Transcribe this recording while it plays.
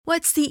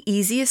What's the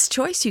easiest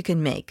choice you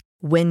can make?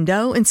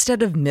 Window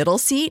instead of middle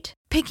seat?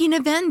 Picking a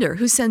vendor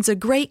who sends a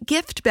great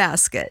gift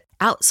basket?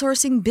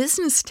 Outsourcing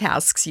business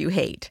tasks you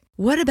hate?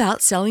 What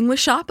about selling with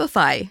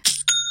Shopify?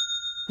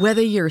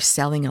 Whether you're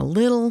selling a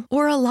little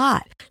or a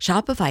lot,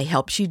 Shopify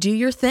helps you do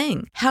your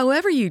thing,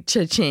 however you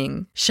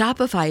cha-ching.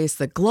 Shopify is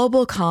the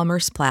global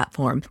commerce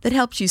platform that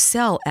helps you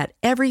sell at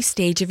every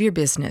stage of your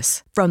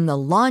business. From the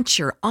launch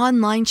your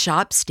online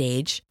shop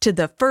stage to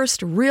the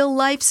first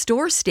real-life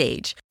store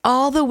stage,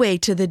 all the way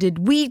to the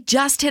did we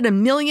just hit a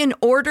million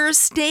orders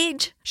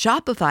stage.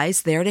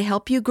 Shopify's there to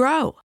help you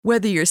grow.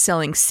 Whether you're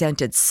selling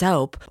scented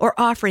soap or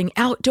offering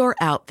outdoor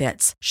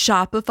outfits,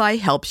 Shopify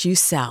helps you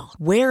sell.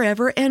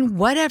 Wherever and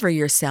whatever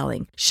you're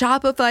selling,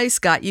 Shopify's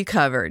got you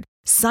covered.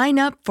 Sign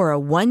up for a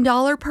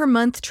 $1 per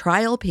month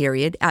trial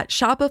period at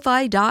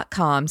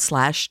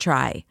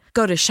shopify.com/try.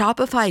 Go to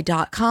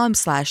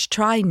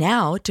shopify.com/try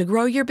now to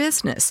grow your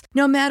business,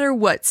 no matter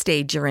what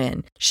stage you're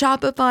in.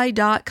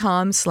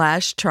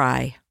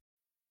 Shopify.com/try.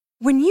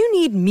 When you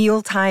need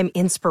mealtime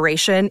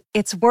inspiration,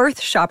 it's worth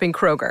shopping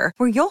Kroger,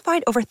 where you'll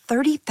find over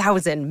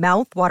 30,000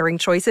 mouth-watering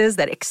choices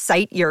that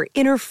excite your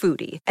inner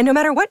foodie. And no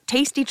matter what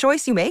tasty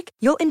choice you make,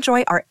 you'll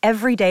enjoy our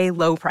everyday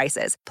low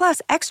prices, plus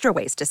extra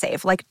ways to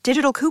save, like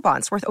digital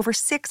coupons worth over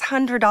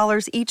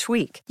 $600 each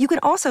week. You can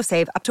also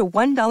save up to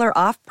 $1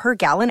 off per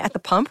gallon at the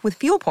pump with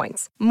fuel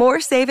points.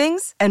 More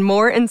savings and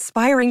more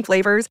inspiring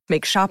flavors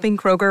make shopping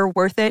Kroger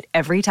worth it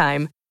every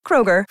time.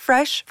 Kroger,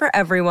 fresh for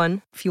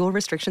everyone. Fuel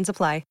restrictions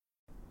apply.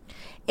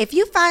 If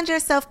you find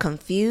yourself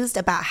confused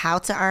about how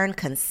to earn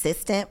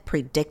consistent,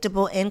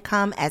 predictable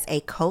income as a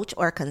coach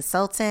or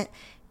consultant,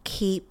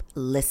 keep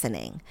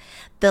listening.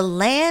 The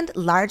Land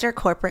Larger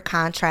Corporate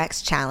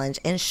Contracts Challenge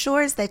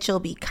ensures that you'll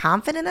be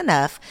confident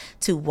enough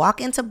to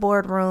walk into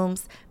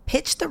boardrooms,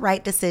 pitch the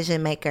right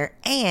decision maker,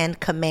 and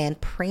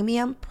command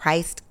premium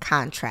priced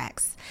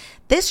contracts.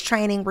 This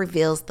training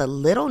reveals the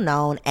little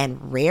known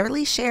and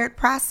rarely shared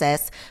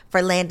process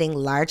for landing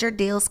larger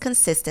deals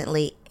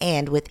consistently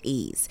and with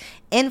ease.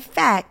 In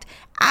fact,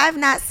 I've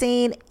not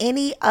seen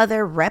any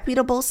other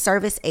reputable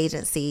service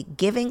agency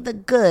giving the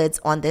goods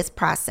on this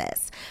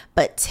process,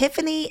 but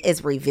Tiffany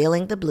is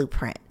revealing the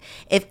blueprint.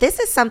 If this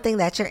is something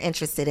that you're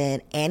interested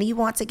in and you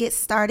want to get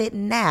started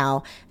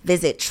now,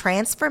 visit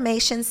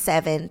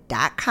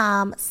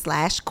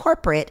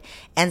transformation7.com/corporate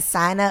and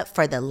sign up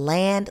for the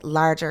Land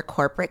Larger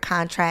Corporate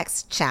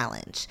Contracts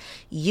Challenge.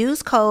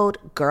 Use code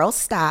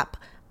GIRLSTOP,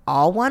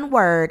 all one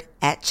word,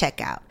 at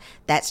checkout.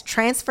 That's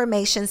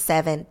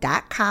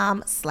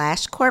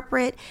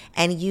transformation7.com/corporate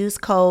and use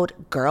code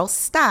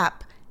GIRLSTOP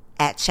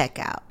at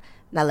checkout.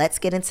 Now let's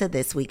get into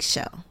this week's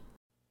show.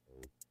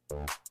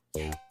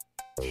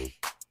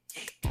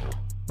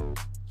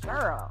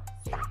 Girl,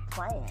 stop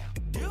playing.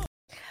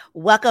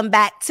 Welcome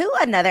back to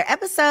another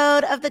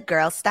episode of the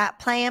Girl Stop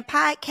Playing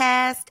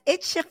podcast.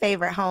 It's your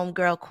favorite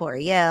homegirl,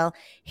 Coriel,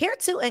 here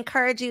to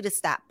encourage you to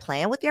stop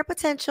playing with your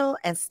potential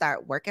and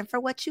start working for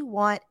what you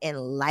want in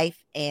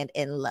life and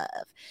in love.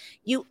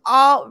 You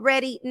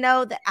already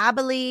know that I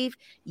believe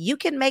you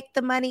can make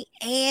the money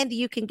and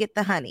you can get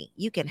the honey.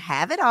 You can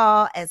have it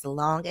all as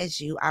long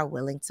as you are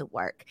willing to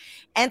work.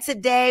 And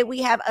today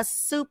we have a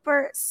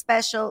super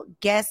special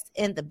guest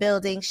in the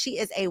building. She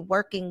is a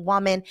working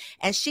woman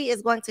and she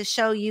is going to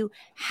show you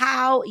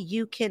how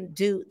you can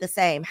do the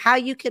same, how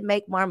you can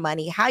make more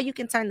money, how you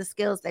can turn the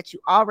skills that you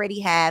already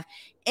have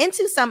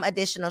into some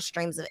additional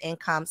streams of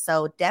income.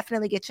 So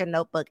definitely get your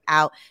notebook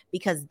out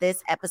because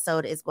this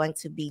episode is going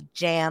to be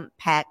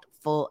jam-packed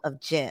full of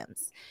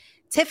gems.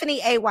 Tiffany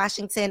A.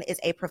 Washington is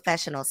a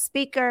professional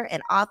speaker,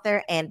 an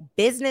author, and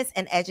business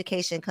and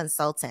education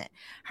consultant.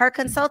 Her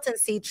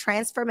consultancy,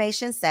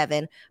 Transformation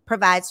 7,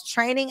 provides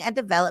training and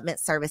development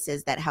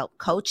services that help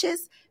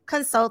coaches,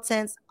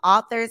 consultants,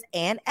 authors,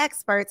 and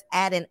experts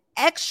add an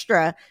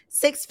extra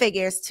 6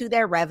 figures to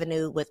their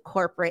revenue with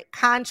corporate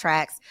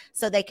contracts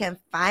so they can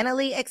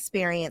finally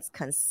experience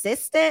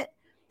consistent,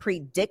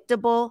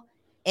 predictable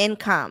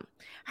income.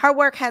 Her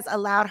work has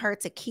allowed her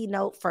to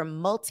keynote for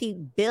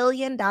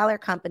multi-billion-dollar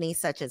companies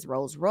such as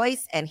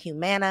Rolls-Royce and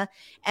Humana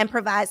and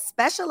provides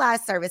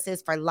specialized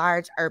services for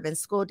large urban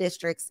school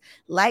districts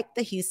like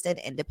the Houston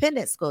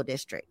Independent School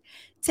District.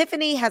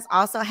 Tiffany has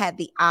also had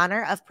the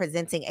honor of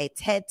presenting a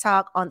TED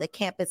Talk on the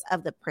campus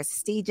of the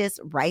prestigious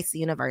Rice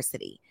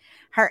University.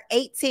 Her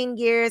 18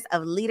 years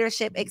of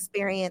leadership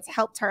experience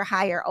helped her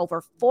hire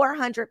over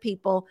 400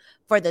 people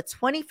for the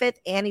 25th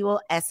Annual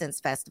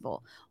Essence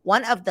Festival,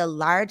 one of the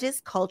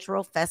largest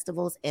cultural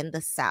festivals in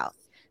the South.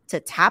 To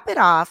top it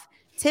off,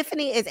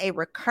 Tiffany is a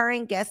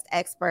recurring guest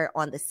expert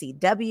on the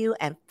CW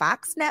and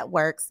Fox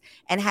networks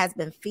and has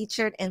been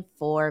featured in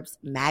Forbes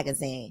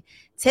magazine.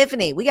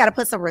 Tiffany, we got to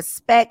put some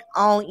respect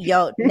on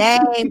your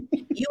name.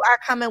 You are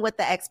coming with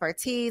the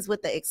expertise,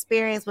 with the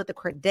experience, with the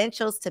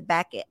credentials to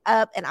back it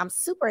up. And I'm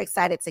super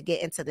excited to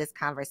get into this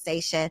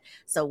conversation.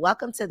 So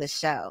welcome to the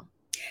show.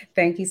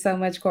 Thank you so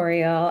much,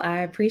 Coriel. I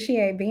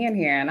appreciate being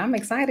here and I'm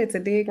excited to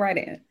dig right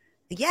in.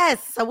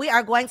 Yes, so we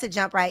are going to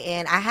jump right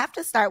in. I have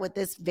to start with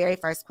this very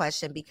first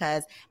question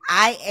because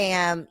I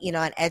am,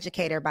 an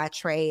educator by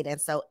trade. And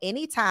so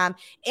anytime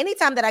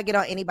that I get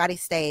on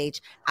anybody's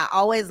stage, I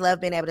always love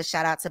being able to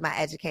shout out to my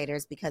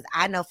educators because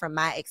I know from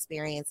my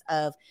experience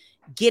of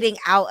getting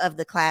out of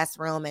the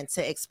classroom and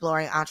to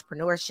exploring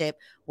entrepreneurship,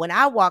 when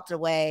I walked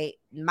away,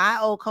 my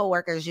old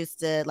coworkers used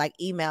to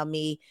email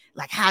me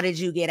how did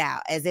you get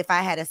out, as if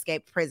I had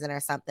escaped prison or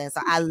something.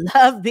 So I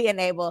love being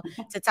able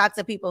to talk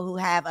to people who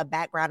have a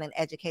background in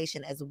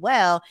education as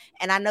well.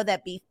 And I know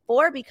that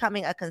before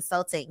becoming a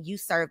consultant, you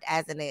served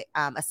as an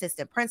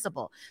assistant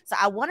principal. So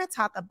I want to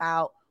talk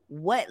about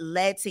what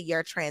led to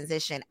your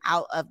transition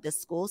out of the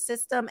school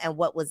system and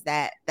what was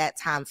that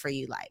time for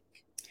you like?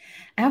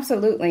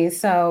 Absolutely.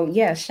 So,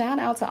 yeah, shout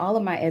out to all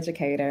of my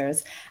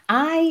educators.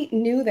 I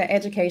knew that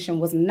education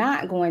was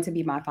not going to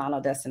be my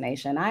final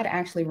destination. I'd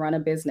actually run a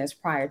business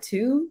prior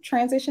to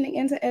transitioning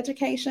into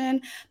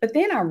education, but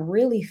then I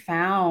really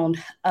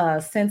found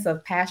a sense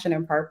of passion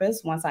and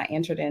purpose once I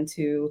entered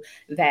into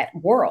that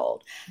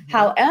world. Mm-hmm.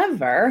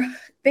 However,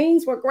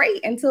 things were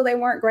great until they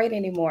weren't great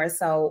anymore.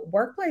 So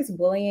workplace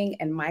bullying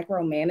and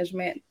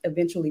micromanagement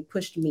eventually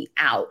pushed me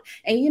out.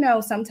 And,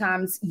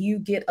 sometimes you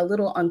get a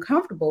little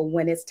uncomfortable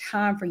when it's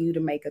time for you to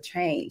make a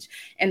change.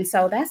 And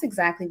so that's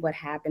exactly what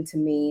happened to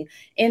me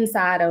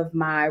inside of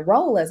my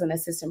role as an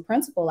assistant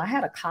principal. I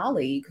had a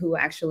colleague who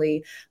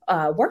actually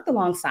worked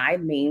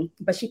alongside me,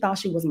 but she thought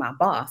she was my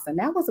boss. And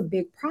that was a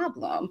big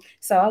problem.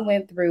 So I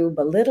went through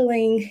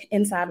belittling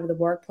inside of the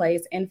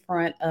workplace in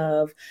front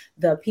of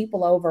the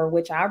people over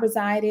which I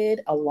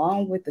resided,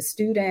 along with the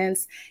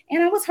students,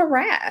 and I was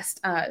harassed.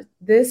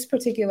 This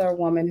particular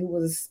woman who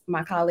was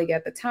my colleague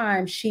at the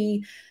time,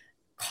 she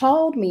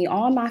called me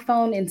on my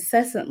phone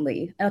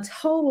incessantly, a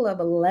total of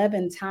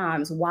 11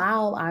 times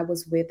while I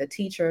was with a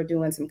teacher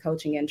doing some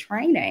coaching and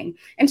training.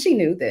 And she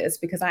knew this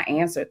because I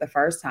answered the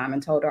first time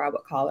and told her I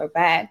would call her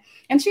back.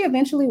 And she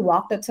eventually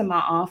walked up to my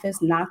office,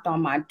 knocked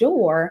on my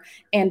door,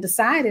 and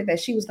decided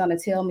that she was going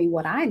to tell me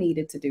what I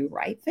needed to do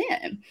right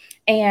then.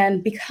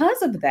 And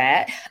because of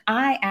that,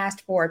 I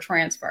asked for a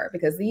transfer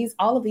because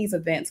all of these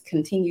events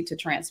continued to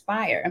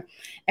transpire.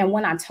 And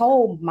when I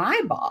told my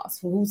boss,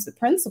 who's the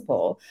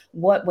principal,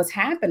 what was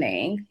happening,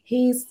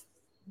 he's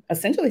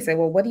essentially said,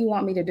 well, what do you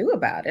want me to do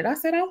about it? I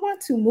said, I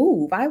want to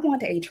move. I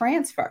want a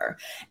transfer.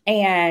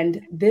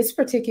 And this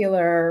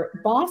particular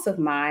boss of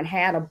mine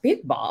had a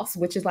big boss,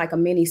 which is like a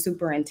mini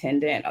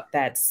superintendent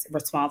that's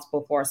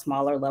responsible for a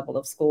smaller level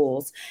of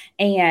schools.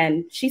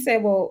 And she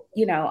said, well,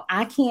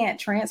 I can't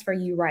transfer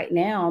you right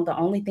now. The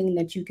only thing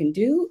that you can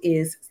do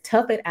is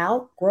tough it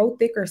out, grow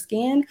thicker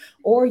skin,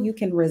 or you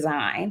can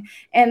resign.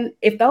 And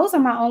if those are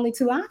my only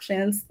two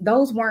options,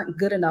 those weren't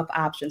good enough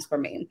options for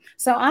me.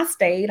 So I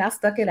stayed, I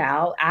stuck it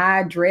out.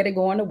 I dreaded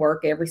going to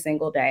work every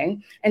single day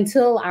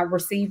until I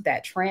received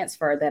that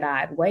transfer that I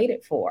had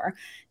waited for.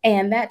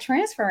 And that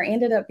transfer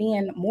ended up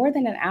being more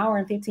than an hour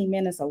and 15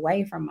 minutes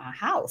away from my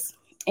house.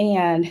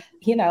 And,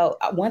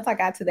 once I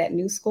got to that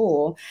new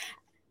school,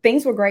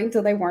 things were great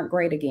until they weren't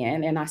great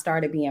again. And I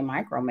started being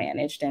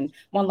micromanaged. And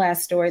one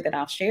last story that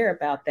I'll share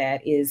about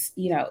that is,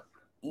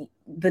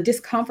 the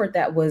discomfort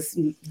that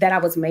I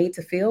was made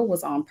to feel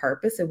was on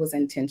purpose. It was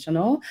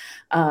intentional.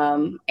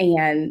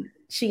 And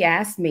she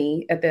asked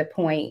me at that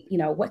point,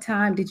 what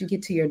time did you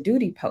get to your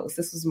duty post?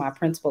 This was my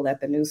principal at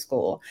the new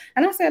school.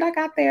 And I said, I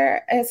got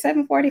there at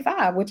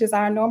 7:45, which is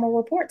our normal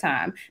report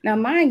time. Now,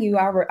 mind you,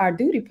 our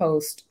duty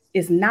post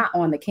is not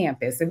on the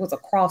campus. It was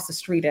across the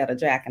street at a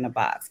Jack in the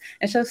Box.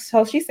 And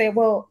so she said,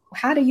 well,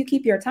 how do you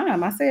keep your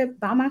time? I said,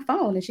 by my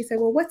phone. And she said,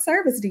 well, what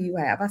service do you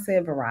have? I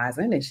said,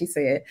 Verizon. And she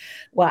said,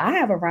 well, I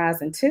have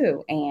Verizon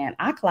too. And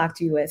I clocked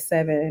you at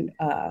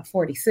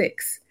 7:46.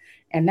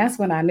 And that's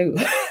when I knew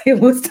it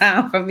was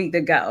time for me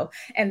to go.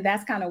 And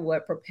that's kind of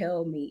what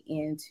propelled me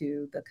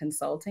into the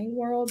consulting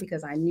world,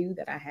 because I knew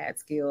that I had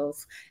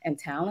skills and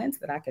talents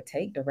that I could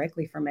take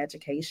directly from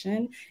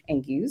education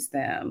and use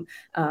them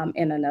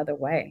in another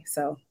way.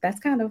 So that's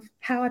kind of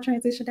how I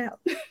transitioned out.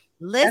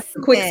 Listen, that's a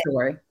quick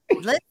story.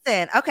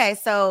 Listen. Okay.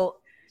 So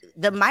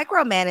the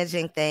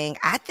micromanaging thing,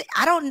 I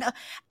don't know.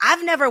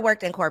 I've never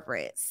worked in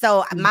corporate.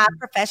 So my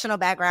professional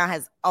background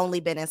has only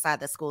been inside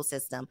the school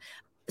system.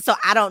 So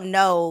I don't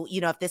know,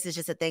 if this is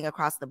just a thing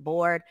across the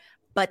board,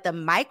 but the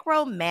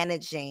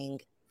micromanaging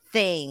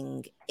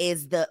thing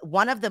is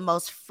one of the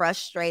most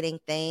frustrating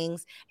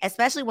things,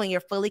 especially when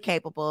you're fully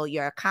capable,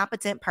 you're a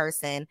competent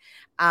person.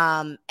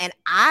 And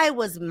I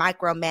was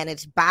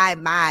micromanaged by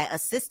my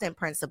assistant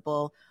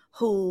principal,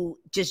 who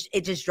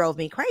it just drove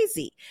me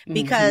crazy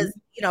because,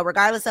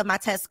 regardless of my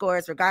test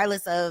scores,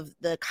 regardless of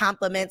the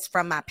compliments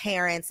from my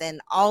parents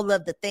and all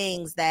of the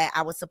things that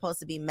I was supposed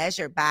to be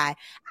measured by,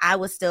 I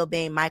was still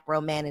being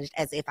micromanaged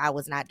as if I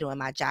was not doing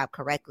my job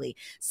correctly.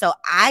 So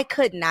I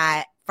could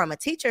not, from a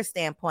teacher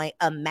standpoint,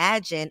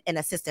 imagine an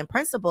assistant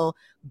principal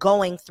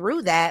going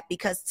through that,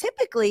 because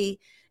typically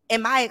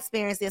in my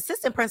experience, the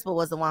assistant principal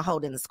was the one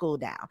holding the school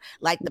down.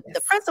 Like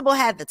the principal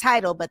had the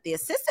title, but the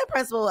assistant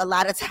principal a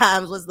lot of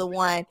times was the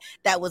one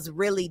that was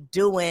really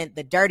doing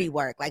the dirty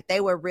work. Like they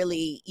were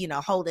really,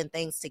 holding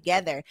things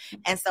together.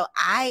 And so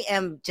I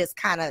am just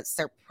kind of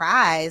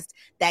surprised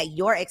that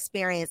your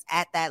experience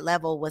at that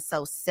level was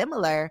so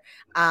similar.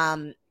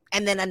 And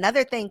then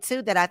another thing,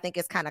 too, that I think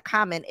is kind of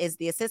common is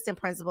the assistant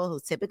principal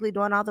who's typically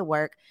doing all the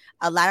work.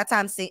 A lot of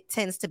times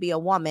tends to be a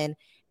woman.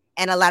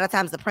 And a lot of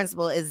times the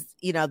principal is,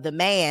 the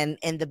man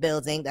in the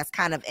building that's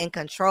kind of in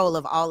control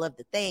of all of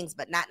the things,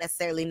 but not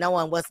necessarily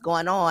knowing what's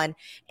going on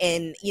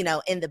in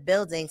the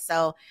building.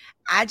 So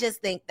I just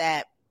think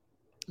that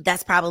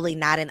that's probably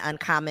not an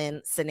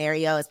uncommon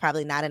scenario. It's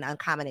probably not an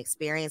uncommon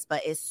experience,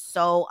 but it's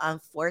so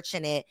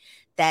unfortunate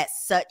that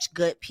such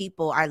good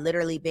people are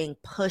literally being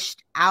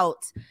pushed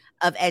out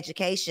of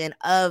education,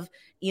 of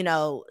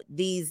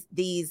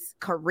these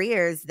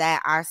careers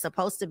that are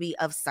supposed to be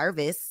of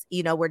service.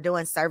 We're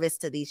doing service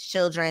to these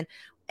children,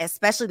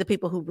 especially the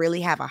people who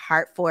really have a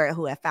heart for it,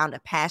 who have found a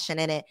passion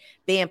in it,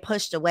 being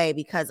pushed away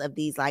because of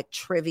these like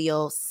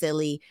trivial,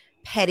 silly,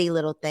 petty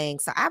little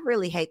things. So I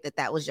really hate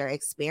that was your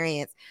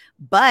experience,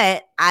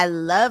 but I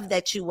love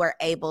that you were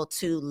able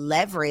to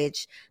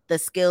leverage the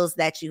skills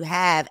that you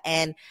have.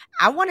 And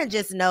I want to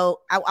just know,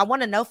 I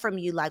want to know from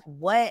you, like,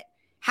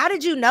 how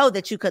did you know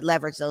that you could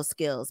leverage those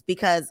skills?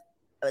 Because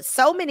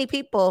so many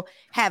people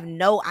have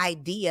no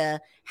idea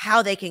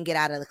how they can get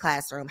out of the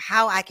classroom,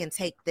 how I can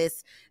take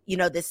this,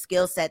 this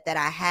skill set that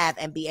I have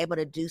and be able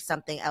to do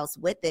something else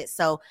with it.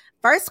 So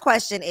first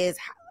question is,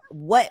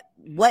 what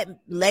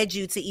led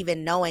you to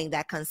even knowing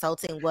that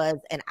consulting was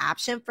an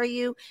option for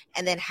you?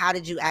 And then how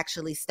did you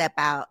actually step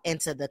out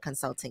into the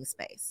consulting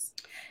space?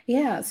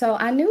 Yeah, so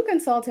I knew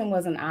consulting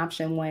was an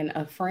option when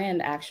a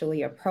friend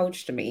actually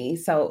approached me.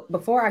 So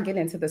before I get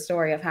into the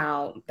story of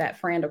how that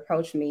friend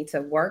approached me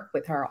to work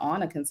with her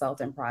on a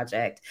consulting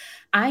project,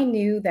 I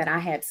knew that I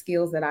had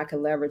skills that I could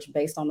leverage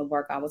based on the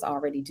work I was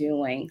already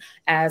doing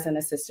as an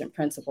assistant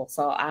principal.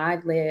 So I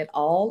led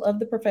all of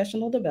the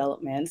professional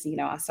developments.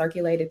 I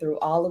circulated through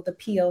all of the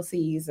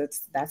PLCs.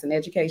 That's an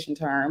education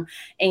term.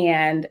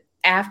 And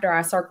after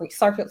I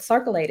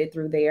circulated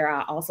through there,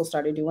 I also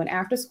started doing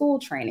after school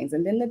trainings.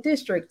 And then the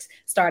district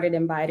started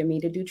inviting me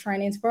to do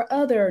trainings for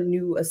other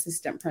new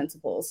assistant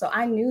principals. So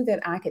I knew that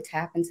I could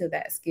tap into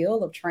that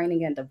skill of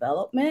training and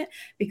development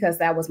because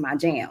that was my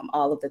jam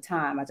all of the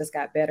time. I just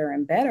got better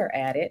and better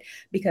at it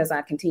because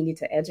I continued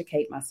to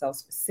educate myself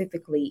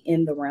specifically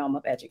in the realm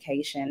of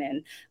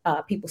education,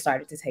 and people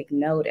started to take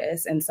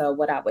notice. And so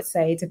what I would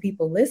say to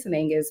people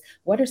listening is,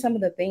 what are some of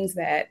the things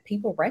that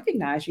people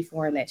recognize you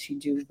for and that you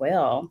do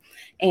well?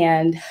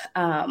 And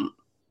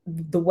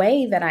the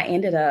way that I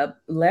ended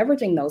up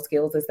leveraging those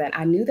skills is that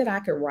I knew that I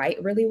could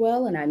write really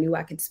well and I knew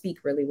I could speak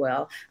really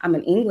well. I'm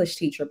an English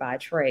teacher by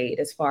trade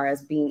as far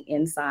as being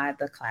inside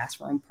the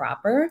classroom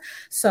proper.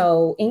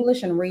 So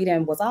English and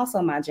reading was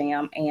also my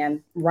jam,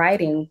 and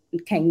writing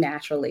came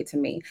naturally to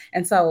me.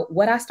 And so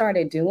what I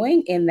started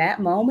doing in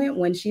that moment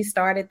when she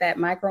started that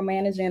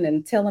micromanaging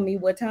and telling me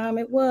what time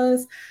it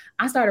was,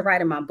 I started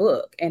writing my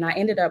book, and I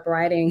ended up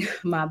writing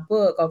my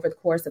book over the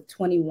course of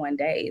 21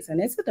 days. And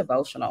it's a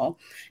devotional.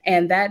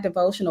 And that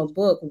devotional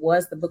book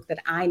was the book that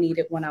I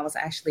needed when I was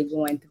actually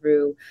going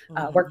through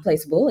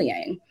workplace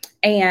bullying.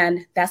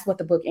 And that's what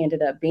the book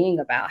ended up being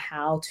about,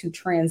 how to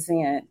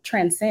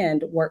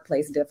transcend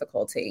workplace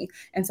difficulty.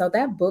 And so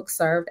that book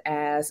served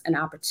as an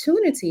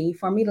opportunity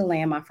for me to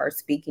land my first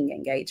speaking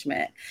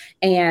engagement.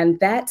 And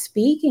that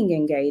speaking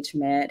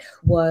engagement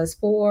was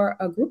for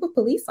a group of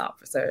police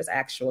officers,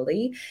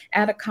 actually,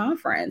 at a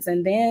conference.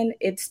 And then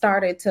it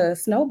started to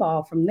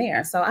snowball from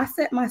there. So I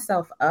set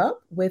myself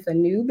up with a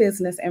new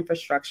business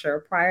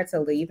infrastructure prior to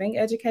leaving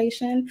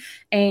education.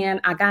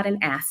 And I got an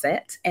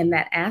asset, and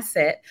that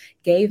asset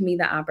gave me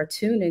the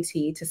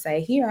opportunity to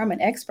say, here, I'm an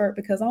expert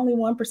because only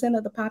 1%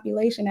 of the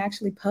population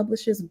actually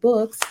publishes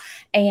books.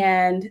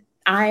 And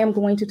I am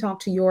going to talk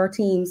to your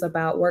teams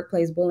about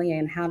workplace bullying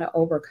and how to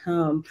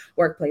overcome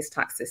workplace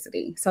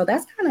toxicity. So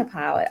that's kind of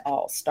how it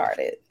all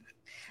started.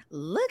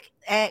 Look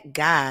at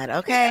God.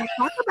 Okay.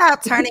 Talk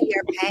about turning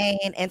your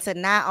pain into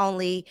not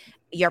only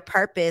your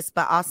purpose,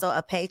 but also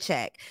a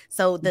paycheck.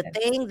 So the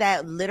thing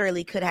that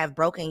literally could have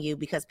broken you,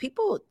 because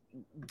people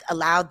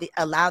allow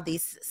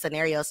these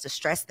scenarios to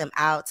stress them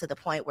out to the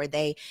point where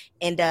they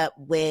end up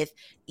with,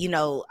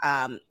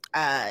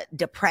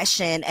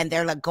 depression, and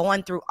they're like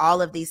going through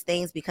all of these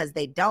things because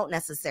they don't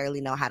necessarily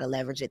know how to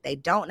leverage it. They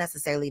don't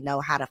necessarily know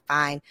how to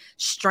find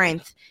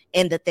strength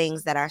in the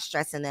things that are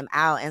stressing them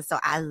out. And so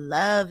I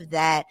love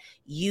that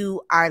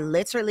you are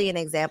literally an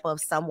example of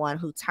someone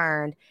who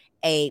turned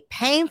a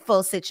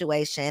painful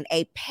situation,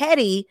 a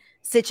petty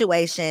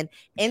situation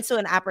into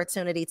an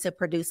opportunity to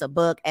produce a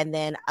book and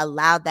then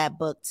allowed that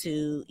book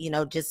to,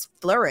 just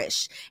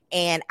flourish.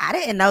 And I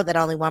didn't know that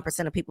only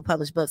 1% of people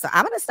publish books. So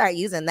I'm going to start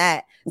using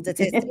that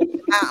statistic.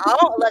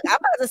 Look, I'm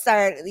about to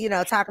start,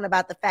 talking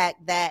about the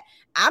fact that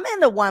I'm in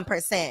the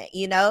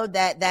 1%,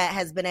 that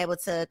has been able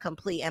to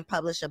complete and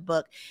publish a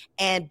book,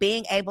 and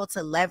being able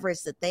to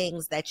leverage the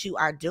things that you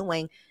are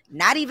doing,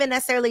 not even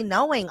necessarily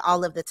knowing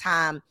all of the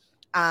time,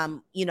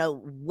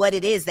 what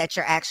it is that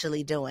you're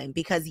actually doing,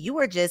 because you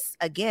were just,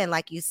 again,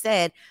 like you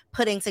said,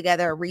 putting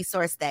together a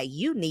resource that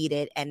you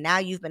needed. And now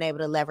you've been able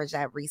to leverage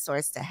that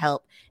resource to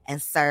help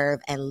and serve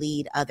and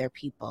lead other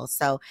people.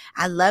 So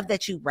I love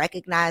that you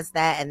recognize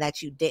that, and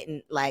that you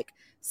didn't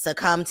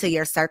succumb to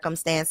your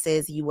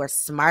circumstances. You were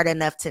smart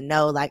enough to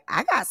know,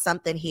 I got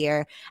something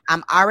here.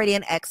 I'm already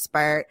an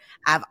expert.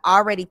 I've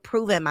already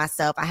proven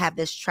myself. I have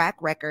this track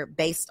record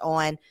based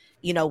on,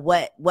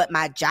 what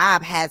my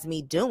job has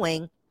me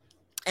doing.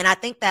 And I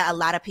think that a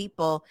lot of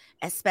people,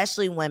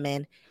 especially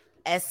women,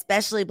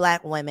 especially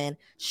Black women,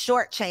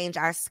 shortchange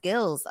our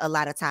skills a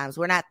lot of times.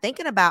 We're not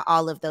thinking about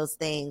all of those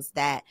things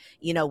that,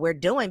 we're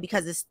doing,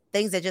 because it's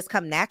things that just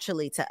come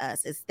naturally to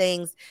us. It's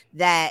things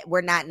that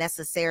we're not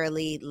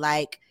necessarily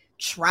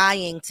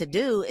trying to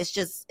do.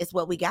 It's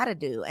what we got to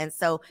do. And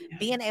so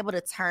being able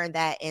to turn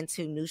that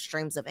into new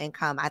streams of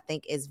income, I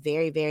think, is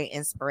very, very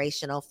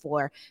inspirational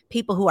for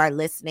people who are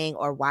listening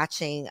or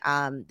watching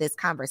this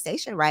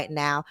conversation right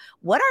now.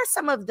 What are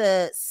some of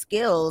the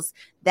skills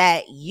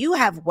that you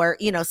have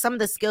worked, some of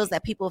the skills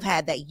that people have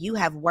had that you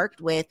have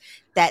worked with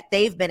that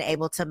they've been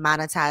able to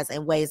monetize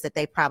in ways that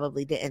they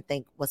probably didn't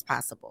think was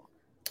possible?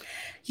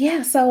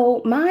 Yeah,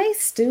 so my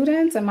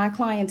students and my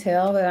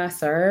clientele that I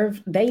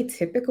serve, they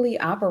typically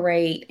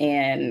operate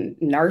in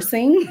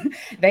nursing.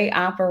 They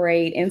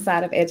operate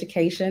inside of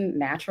education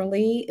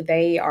naturally.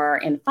 They are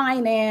in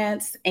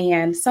finance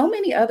and so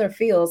many other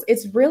fields.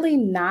 It's really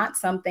not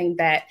something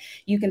that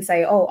you can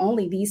say, oh,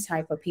 only these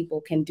type of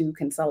people can do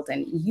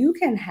consulting. You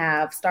can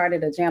have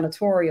started a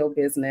janitorial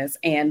business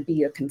and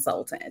be a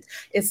consultant.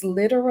 It's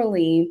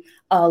literally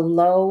a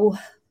low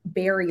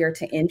barrier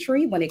to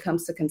entry when it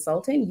comes to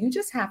consulting. You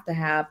just have to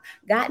have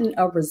gotten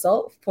a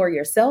result for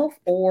yourself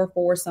or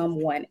for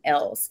someone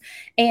else.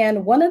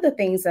 And one of the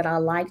things that I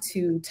like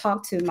to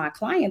talk to my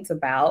clients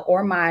about,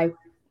 or my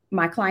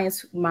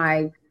clients,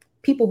 my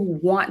people who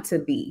want to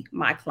be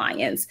my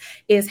clients,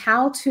 is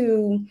how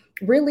to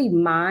really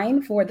mine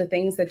for the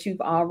things that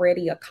you've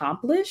already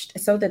accomplished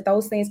so that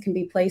those things can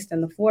be placed in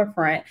the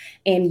forefront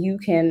and you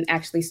can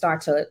actually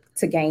start to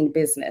gain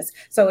business.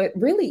 So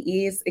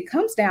it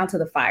comes down to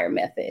the FIRE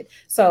method.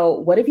 So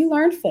what have you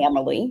learned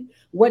formally?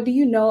 What do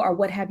you know, or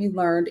what have you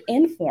learned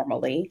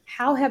informally?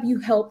 How have you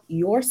helped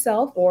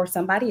yourself or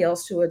somebody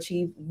else to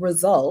achieve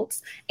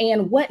results?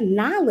 And what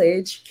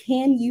knowledge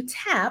can you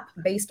tap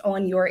based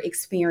on your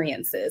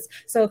experiences?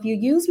 So if you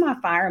use my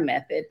FIRE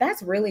method,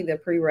 that's really the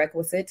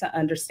prerequisite to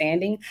understanding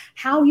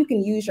how you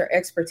can use your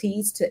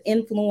expertise to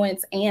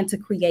influence and to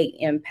create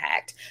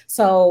impact.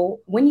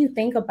 So when you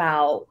think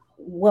about,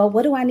 well,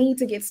 what do I need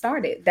to get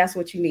started? That's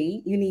what you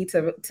need. You need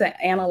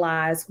to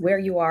analyze where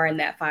you are in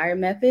that FIRE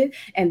method,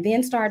 and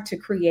then start to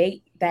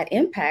create that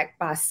impact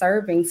by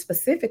serving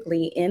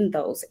specifically in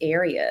those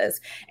areas.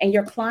 And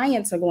your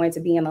clients are going to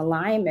be in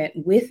alignment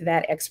with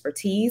that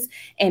expertise.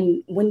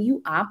 And when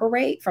you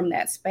operate from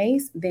that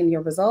space, then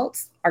your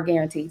results are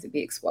guaranteed to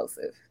be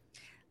explosive.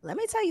 Let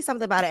me tell you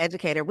something about an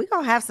educator. We're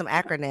going to have some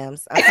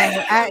acronyms.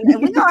 Okay. We're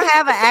going to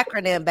have an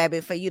acronym,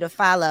 baby, for you to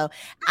follow. Okay.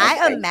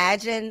 I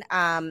imagine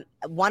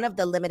one of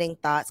the limiting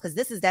thoughts, because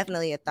this is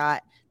definitely a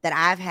thought that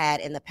I've had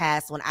in the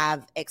past when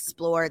I've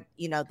explored,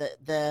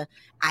 the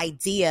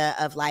idea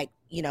of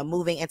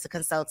moving into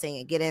consulting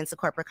and getting into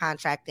corporate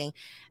contracting.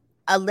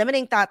 A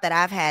limiting thought that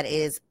I've had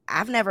is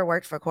I've never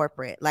worked for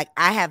corporate.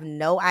 I have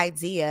no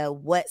idea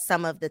what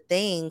some of the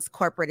things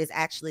corporate is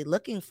actually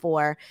looking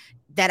for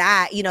that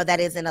that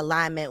is in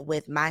alignment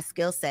with my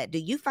skill set. Do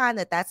you find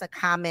that that's a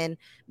common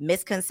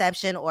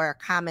misconception or a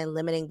common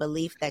limiting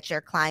belief that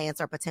your clients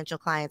or potential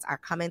clients are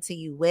coming to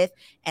you with?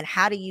 And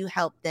how do you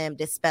help them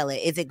dispel it?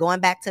 Is it going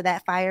back to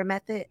that FIRE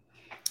method?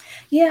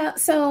 Yeah,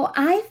 so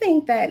I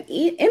think that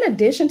in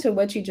addition to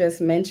what you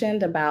just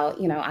mentioned about,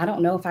 I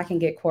don't know if I can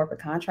get corporate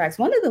contracts,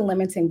 one of the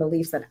limiting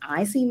beliefs that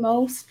I see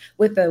most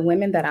with the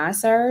women that I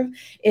serve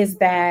is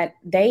that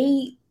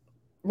they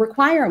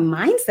require a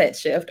mindset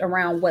shift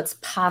around what's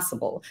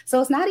possible. So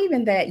it's not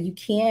even that you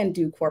can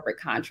do corporate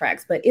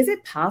contracts, but is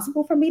it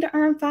possible for me to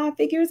earn 5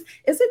 figures?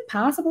 Is it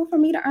possible for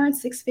me to earn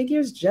 6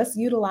 figures just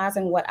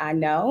utilizing what I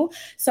know?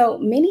 So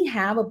many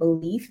have a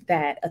belief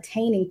that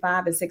attaining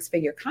 5 and 6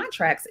 figure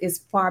contracts is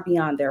far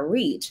beyond their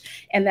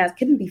reach. And that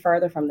couldn't be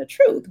further from the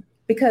truth.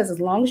 Because as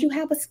long as you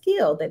have a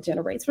skill that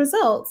generates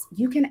results,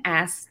 you can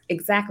ask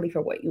exactly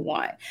for what you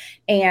want.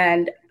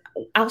 And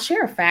I'll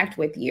share a fact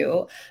with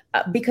you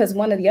because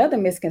one of the other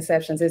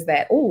misconceptions is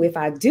that, if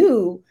I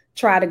do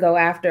try to go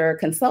after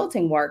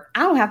consulting work, I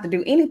don't have to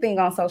do anything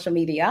on social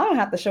media. I don't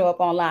have to show up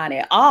online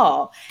at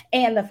all.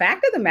 And the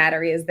fact of the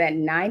matter is that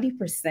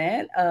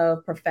 90%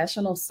 of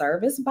professional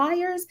service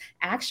buyers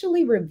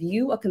actually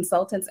review a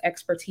consultant's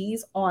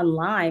expertise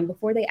online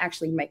before they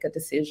actually make a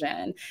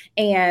decision.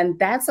 And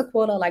that's a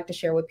quote I like to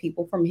share with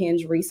people from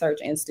Hinge Research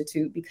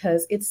Institute,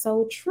 because it's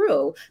so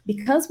true.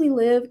 Because we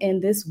live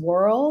in this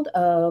world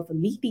of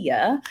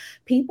media,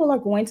 people are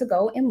going to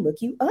go and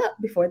look you up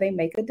before they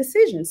make a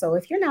decision. So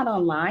if you're not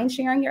online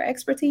sharing your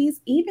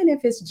expertise, even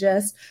if it's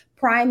just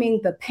priming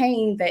the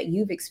pain that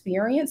you've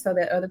experienced so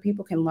that other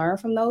people can learn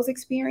from those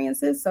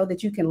experiences so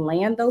that you can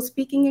land those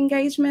speaking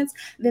engagements,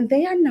 then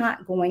they are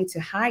not going to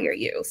hire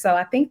you. So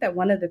I think that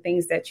one of the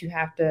things that you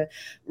have to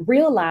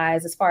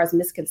realize as far as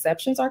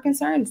misconceptions are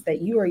concerned is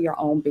that you are your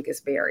own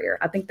biggest barrier.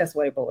 I think that's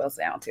what it boils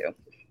down to.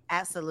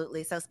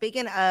 Absolutely. So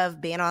speaking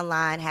of being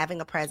online, having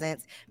a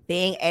presence,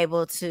 being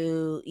able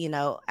to,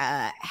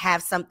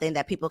 have something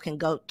that people can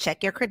go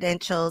check your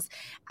credentials.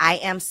 I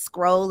am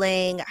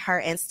scrolling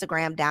her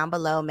Instagram down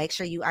below. Make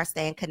sure you are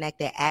staying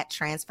connected at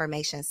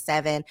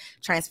Transformation7.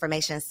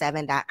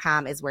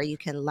 Transformation7.com is where you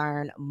can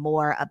learn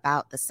more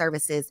about the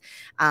services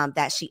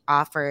that she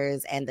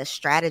offers and the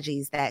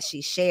strategies that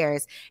she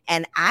shares.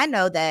 And I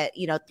know that,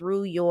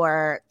 through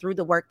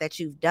the work that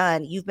you've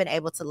done, you've been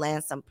able to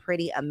land some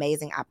pretty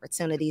amazing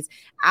opportunities.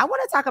 I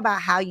want to talk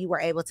about how you were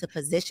able to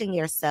position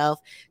yourself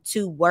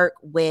to work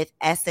with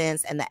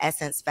Essence and the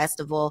Essence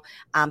Festival,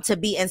 to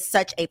be in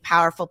such a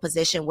powerful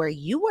position where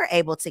you were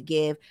able to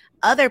give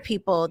other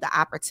people the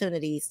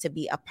opportunities to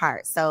be a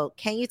part. So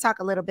can you talk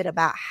a little bit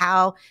about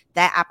how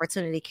that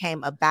opportunity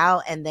came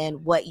about and then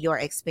what your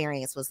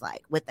experience was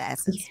like with the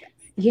Essence?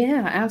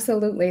 Yeah,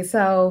 absolutely.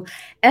 So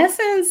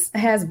Essence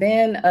has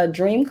been a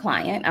dream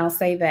client, I'll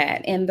say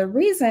that. And the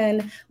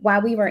reason why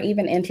we were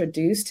even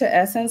introduced to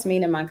Essence,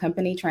 meaning my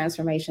company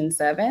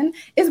Transformation7,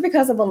 is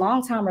because of a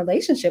long-time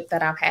relationship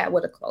that I've had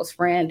with a close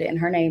friend, and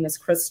her name is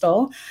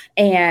Crystal,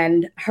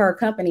 and her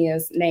company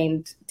is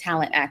named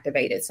Talent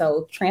Activated.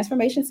 So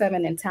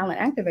Transformation7 and Talent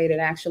Activated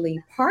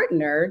actually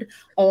partnered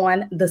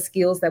on the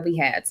skills that we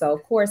had. So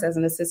of course, as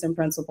an assistant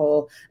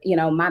principal,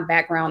 my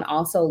background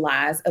also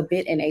lies a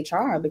bit in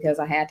HR because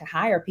I had to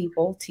hire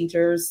people,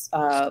 teachers,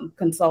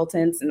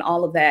 consultants, and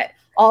all of that,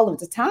 all of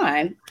the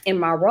time in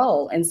my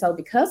role. And so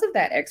because of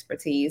that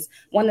expertise,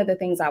 one of the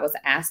things I was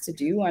asked to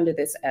do under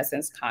this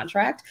Essence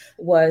contract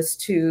was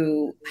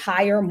to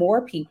hire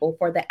more people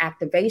for the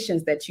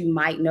activations that you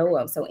might know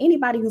of. So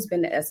anybody who's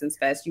been to Essence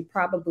Fest, you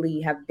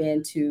probably have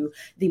been to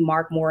the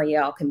Mark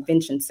Morial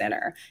Convention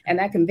Center. And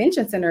that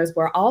convention center is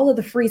where all of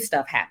the free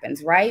stuff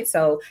happens, right?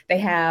 So they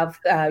have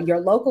your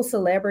local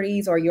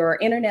celebrities or your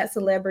internet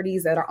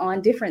celebrities that are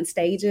on different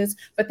stages,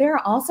 but there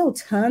are also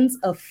tons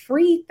of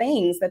free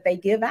things that they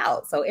give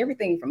out. So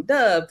everything from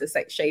Dove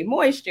to Shea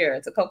Moisture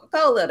to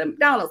Coca-Cola to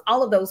McDonald's,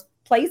 all of those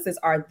places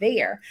are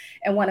there.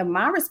 And one of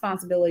my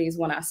responsibilities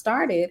when I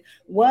started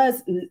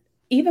was,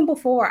 even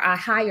before I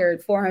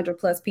hired 400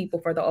 plus people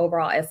for the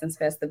overall Essence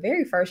Fest, the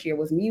very first year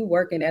was me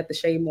working at the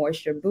Shea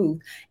Moisture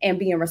booth and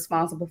being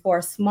responsible for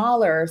a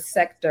smaller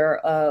sector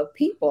of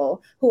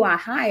people who I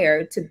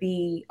hired to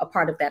be a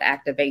part of that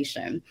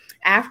activation.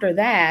 After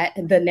that,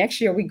 the next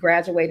year we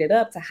graduated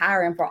up to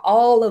hiring for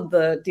all of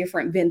the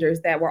different vendors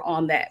that were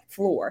on that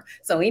floor.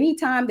 So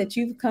anytime that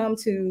you've come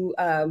to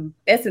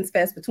Essence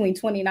Fest between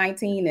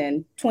 2019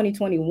 and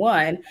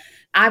 2021,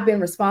 I've been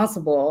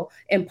responsible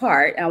in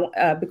part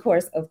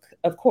because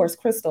of course,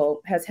 Crystal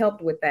has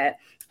helped with that,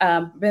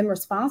 been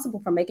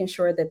responsible for making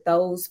sure that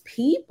those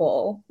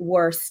people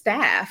were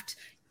staffed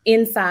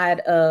inside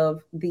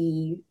of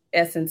the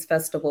Essence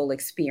Festival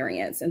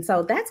experience. And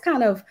so that's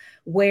kind of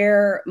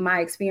where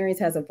my experience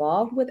has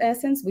evolved with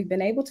Essence. We've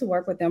been able to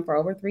work with them for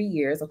over 3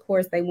 years. Of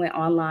course, they went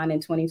online in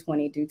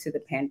 2020 due to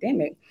the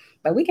pandemic,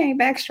 but we came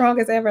back strong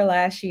as ever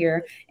last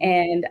year.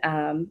 And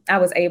I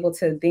was able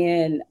to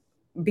then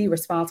be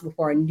responsible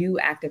for a new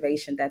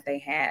activation that they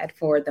had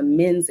for the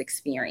men's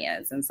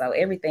experience. And so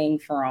everything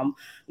from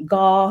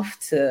golf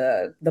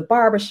to the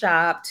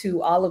barbershop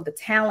to all of the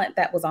talent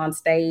that was on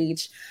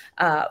stage,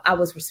 I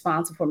was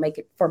responsible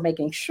for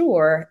making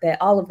sure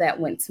that all of that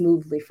went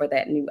smoothly for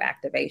that new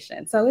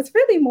activation. So it's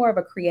really more of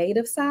a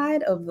creative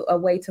side of a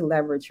way to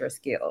leverage your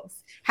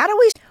skills.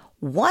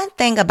 One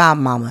thing about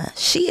Mama,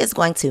 she is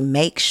going to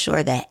make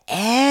sure that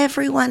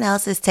everyone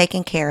else is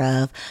taken care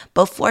of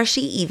before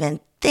she even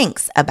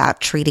thinks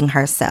about treating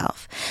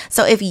herself.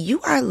 So if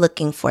you are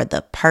looking for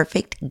the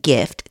perfect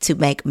gift to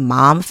make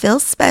mom feel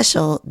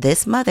special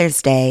this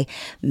Mother's Day,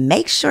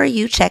 make sure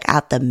you check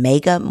out the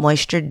Mega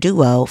Moisture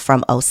Duo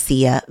from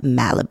Osea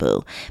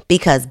Malibu,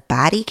 because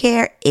body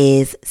care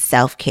is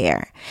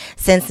self-care.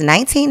 Since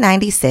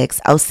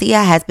 1996,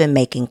 Osea has been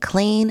making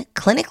clean,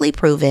 clinically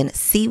proven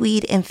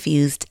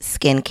seaweed-infused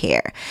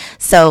skincare.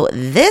 So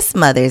this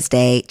Mother's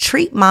Day,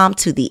 treat mom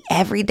to the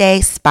everyday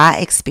spa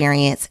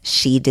experience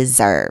she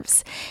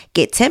deserves.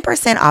 Get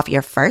 10% off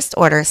your first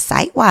order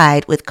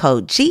site-wide with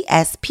code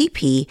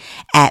GSPP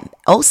at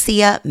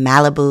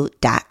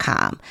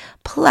OseaMalibu.com.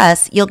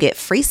 Plus, you'll get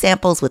free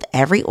samples with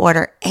every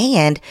order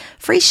and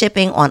free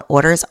shipping on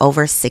orders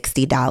over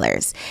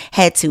 $60.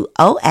 Head to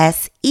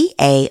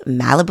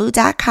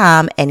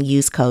OSEAMalibu.com and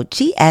use code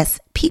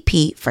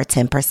GSPP for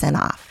 10%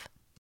 off.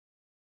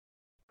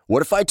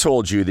 What if I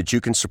told you that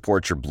you can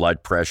support your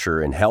blood pressure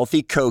and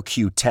healthy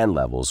CoQ10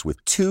 levels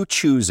with 2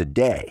 chews a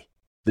day?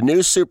 The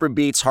new Super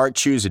Beats Heart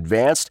Chews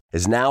Advanced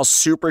is now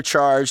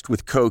supercharged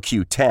with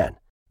CoQ10.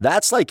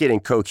 That's like getting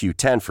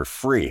CoQ10 for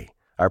free.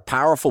 Our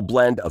powerful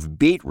blend of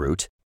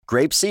beetroot,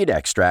 grapeseed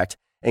extract,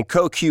 and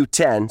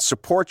CoQ10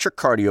 supports your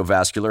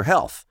cardiovascular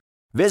health.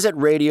 Visit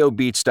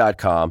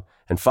radiobeats.com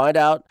and find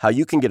out how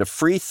you can get a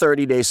free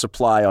 30-day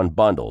supply on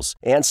bundles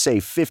and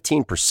save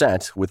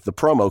 15% with the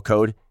promo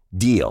code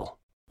DEAL.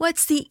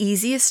 What's the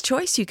easiest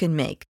choice you can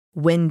make?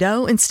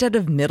 Window instead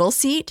of middle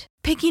seat?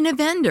 Picking a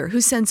vendor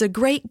who sends a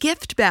great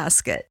gift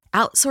basket?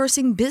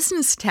 Outsourcing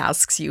business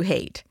tasks you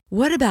hate?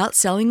 What about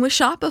selling with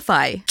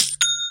Shopify?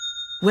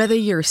 Whether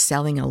you're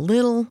selling a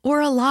little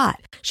or a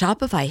lot,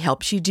 Shopify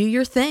helps you do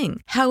your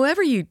thing,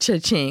 however you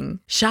cha-ching.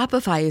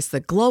 Shopify is the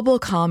global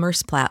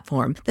commerce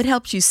platform that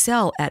helps you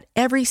sell at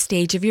every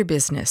stage of your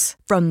business.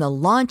 From the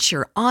launch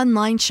your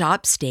online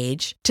shop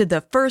stage to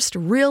the first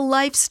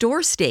real-life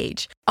store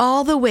stage,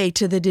 all the way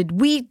to the did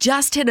we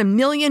just hit 1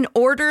 million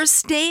orders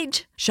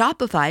stage.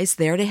 Shopify's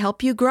there to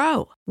help you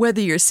grow.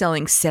 Whether you're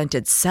selling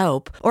scented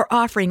soap or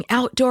offering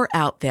outdoor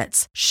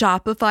outfits,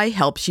 Shopify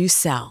helps you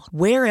sell.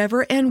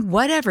 Wherever and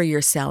whatever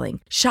you're selling,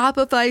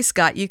 Shopify's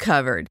got you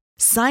covered.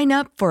 Sign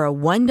up for a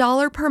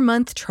 $1 per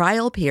month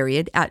trial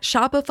period at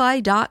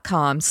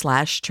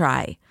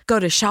shopify.com/try. Go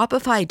to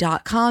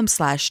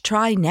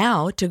shopify.com/try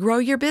now to grow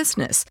your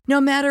business, no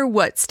matter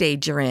what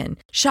stage you're in.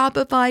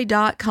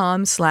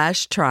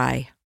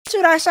 Shopify.com/try.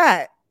 Shoot our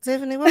shot.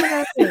 Tiffany, what we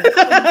got to do?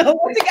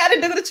 What you got to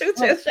do to shoot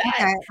your shot?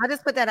 Okay, I'll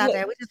just put that out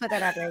there. We just put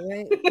that out there.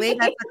 We can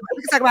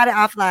talk about it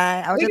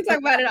offline. We can talk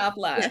about it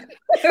offline.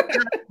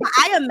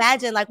 I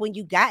imagine, like, when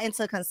you got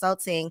into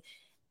consulting,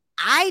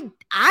 I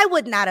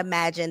would not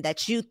imagine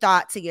that you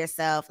thought to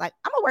yourself, like,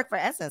 I'm gonna work for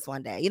Essence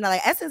one day. You know,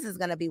 like, Essence is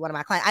gonna be one of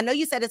my clients. I know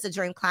you said it's a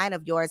dream client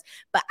of yours,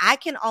 but I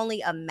can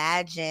only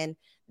imagine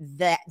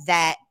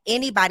that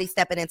anybody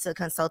stepping into the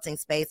consulting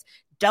space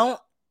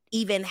don't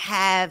even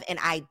have an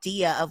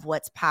idea of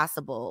what's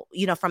possible,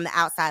 you know, from the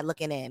outside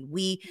looking in.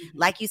 We,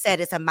 like you said,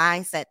 it's a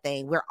mindset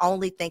thing. We're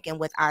only thinking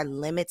with our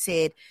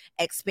limited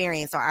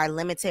experience or our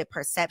limited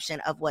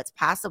perception of what's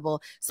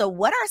possible. So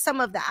what are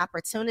some of the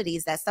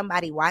opportunities that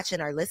somebody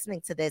watching or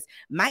listening to this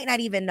might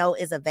not even know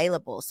is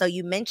available? So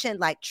you mentioned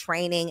like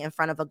training in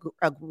front of a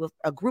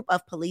group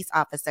of police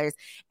officers.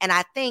 And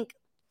I think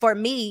for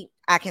me,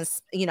 I can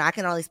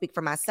only speak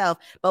for myself,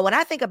 but when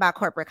I think about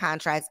corporate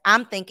contracts,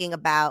 I'm thinking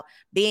about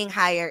being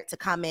hired to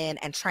come in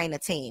and train a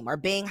team or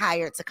being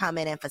hired to come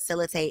in and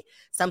facilitate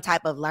some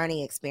type of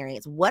learning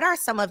experience. What are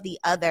some of the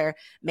other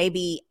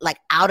maybe like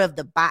out of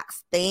the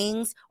box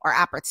things or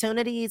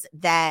opportunities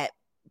that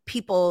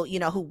people, you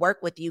know, who work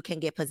with you can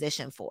get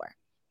positioned for?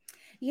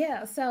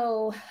 Yeah,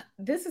 so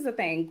this is the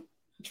thing.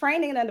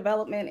 Training and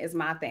development is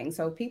my thing.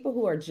 So people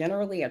who are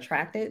generally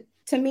attracted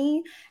to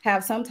me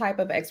have some type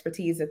of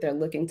expertise that they're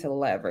looking to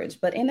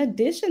leverage. But in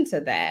addition to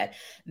that,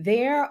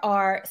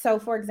 so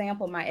for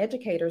example, my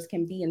educators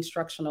can be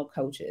instructional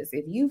coaches.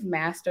 If you've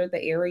mastered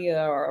the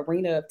area or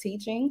arena of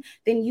teaching,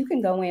 then you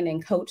can go in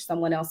and coach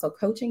someone else. So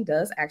coaching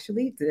does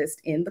actually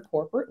exist in the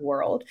corporate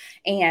world.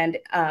 And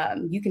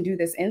you can do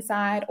this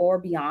inside or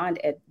beyond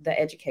the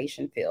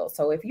education field.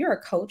 So if you're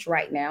a coach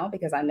right now,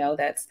 because I know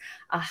that's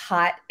a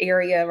hot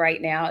area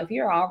right now, if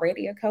you're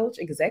already a coach,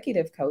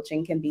 executive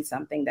coaching can be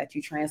something that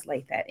you translate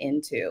that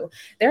into.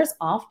 There's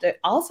often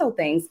also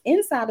things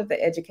inside of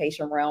the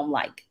education realm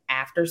like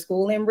after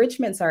school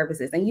enrichment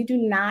services, and you do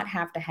not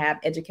have to have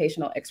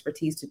educational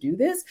expertise to do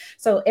this.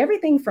 So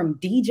everything from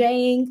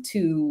DJing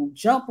to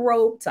jump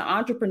rope to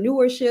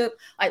entrepreneurship,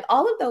 like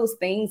all of those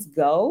things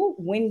go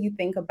when you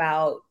think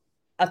about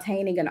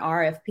attaining an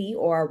RFP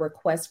or a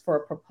request for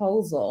a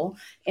proposal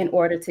in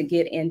order to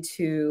get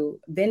into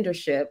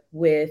vendorship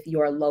with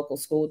your local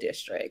school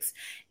districts.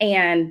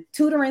 And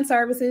tutoring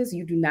services,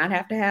 you do not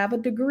have to have a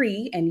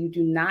degree and you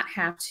do not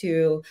have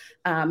to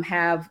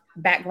have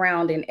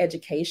background in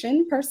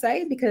education per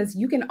se, because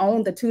you can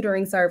own the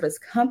tutoring service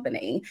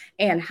company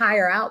and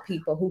hire out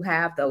people who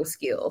have those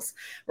skills,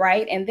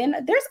 right? And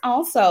then there's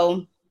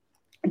also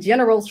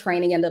general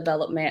training and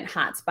development,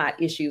 hotspot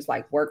issues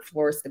like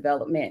workforce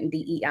development and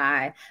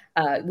DEI.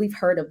 We've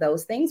heard of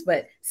those things,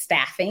 but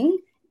staffing,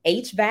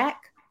 HVAC,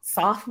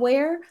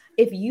 software,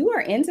 if you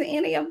are into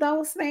any of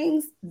those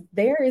things,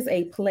 there is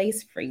a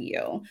place for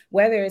you,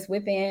 whether it's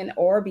within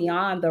or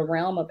beyond the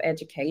realm of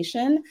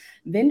education.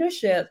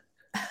 Vendorship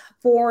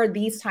for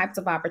these types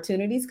of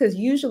opportunities, because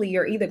usually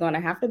you're either going to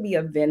have to be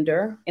a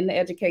vendor in the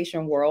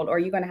education world, or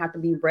you're going to have to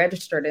be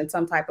registered in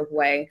some type of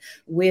way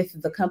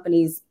with the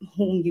companies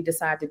whom you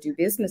decide to do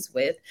business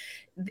with.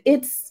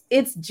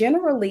 It's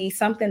generally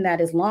something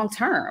that is long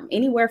term,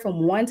 anywhere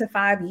from 1 to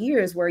 5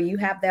 years, where you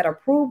have that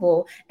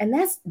approval. And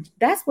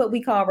that's what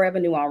we call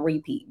revenue on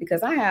repeat,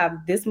 because I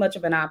have this much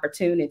of an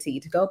opportunity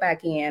to go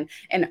back in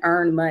and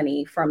earn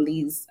money from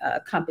these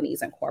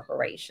companies and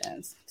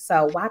corporations.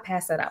 So why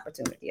pass that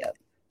opportunity up?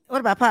 What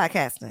about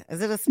podcasting?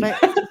 Is it a space?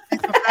 Is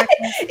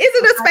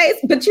it a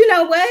space? But you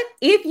know what?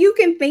 If you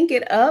can think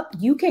it up,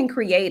 you can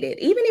create it.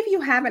 Even if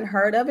you haven't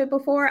heard of it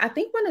before, I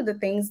think one of the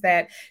things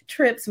that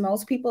trips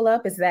most people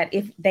up is that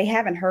if they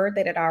haven't heard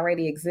that it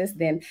already exists,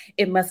 then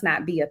it must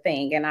not be a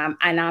thing. And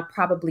I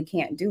probably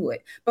can't do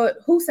it. But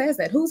who says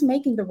that? Who's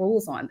making the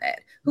rules on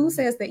that? Who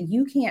says that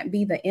you can't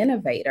be the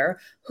innovator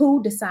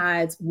who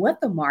decides what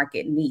the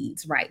market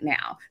needs right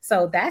now?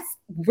 So that's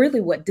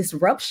really what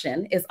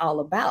disruption is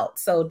all about.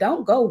 So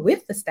don't go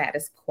with the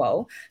status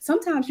quo.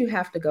 Sometimes you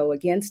have to go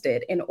against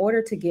it in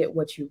order to get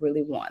what you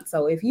really want.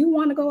 So if you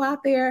want to go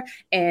out there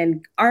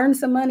and earn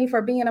some money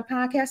for being a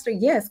podcaster,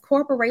 yes,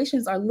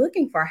 corporations are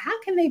looking for how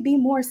can they be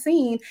more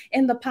seen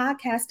in the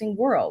podcasting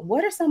world?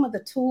 What are some of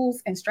the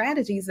tools and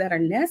strategies that are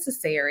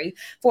necessary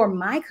for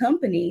my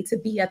company to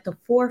be at the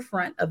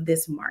forefront of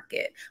this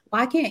market?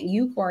 Why can't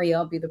you,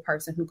 Coriel, be the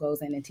person who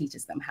goes in and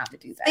teaches them how to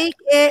do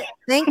that?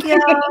 Thank you.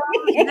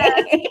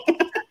 Yes.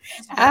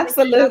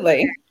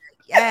 Absolutely.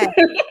 Yeah.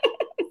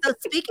 So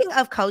speaking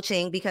of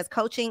coaching, because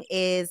coaching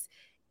is,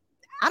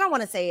 I don't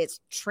want to say it's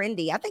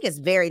trendy. I think it's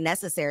very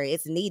necessary.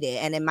 It's needed.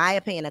 And in my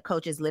opinion, a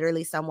coach is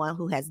literally someone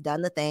who has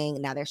done the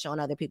thing. Now they're showing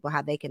other people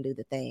how they can do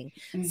the thing.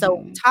 Mm-hmm.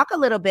 So talk a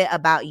little bit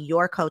about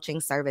your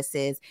coaching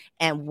services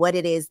and what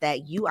it is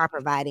that you are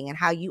providing and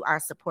how you are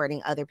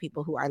supporting other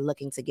people who are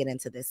looking to get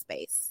into this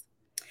space.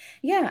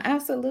 Yeah,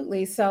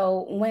 absolutely.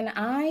 So when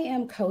I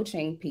am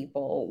coaching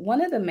people, one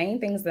of the main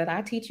things that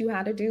I teach you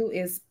how to do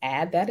is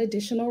add that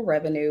additional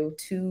revenue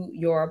to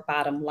your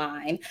bottom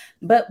line.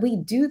 But we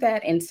do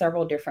that in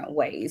several different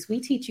ways.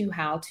 We teach you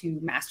how to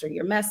master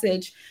your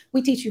message.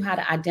 We teach you how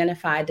to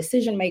identify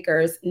decision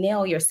makers,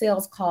 nail your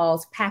sales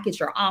calls, package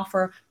your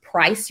offer,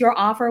 price your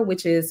offer,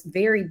 which is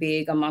very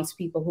big amongst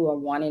people who are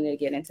wanting to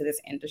get into this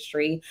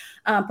industry,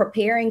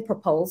 preparing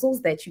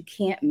proposals that you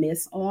can't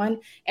miss on,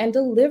 and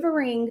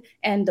delivering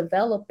and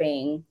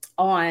developing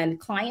on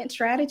client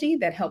strategy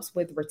that helps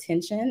with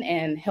retention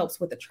and helps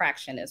with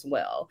attraction as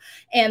well.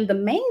 And the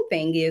main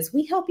thing is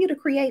we help you to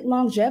create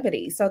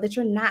longevity so that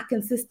you're not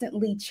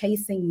consistently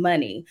chasing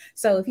money.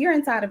 So if you're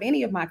inside of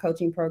any of my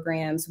coaching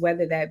programs,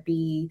 whether that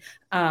be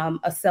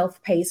a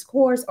self-paced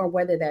course or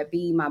whether that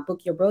be my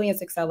Book Your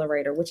Brilliance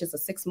Accelerator, which is a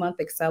 6-month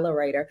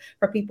accelerator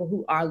for people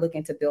who are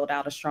looking to build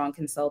out a strong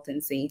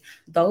consultancy,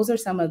 those are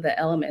some of the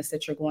elements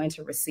that you're going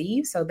to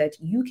receive so that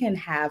you can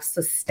have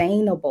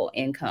sustainable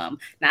income,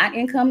 not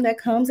income that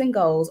comes and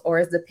goes or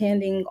is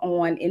depending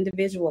on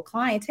individual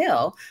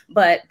clientele,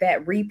 but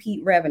that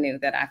repeat revenue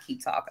that I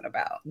keep talking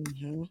about.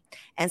 Mm-hmm.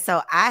 And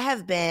so I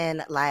have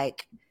been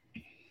like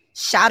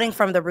shouting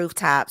from the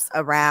rooftops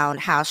around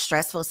how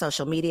stressful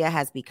social media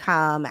has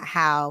become,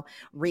 how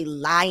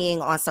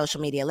relying on social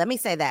media, let me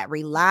say that,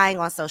 relying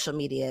on social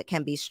media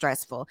can be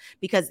stressful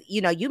because, you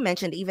know, you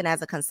mentioned even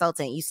as a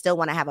consultant, you still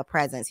want to have a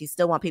presence. You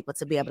still want people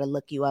to be able to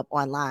look you up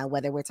online,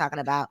 whether we're talking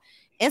about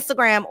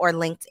Instagram or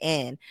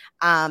LinkedIn.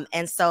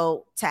 And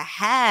so to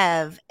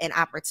have an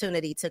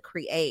opportunity to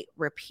create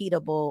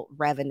repeatable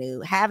revenue,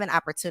 have an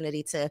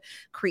opportunity to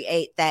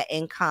create that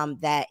income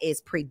that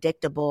is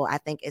predictable, I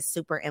think is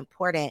super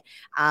important,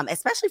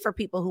 especially for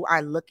people who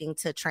are looking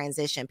to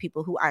transition,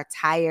 people who are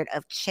tired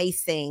of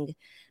chasing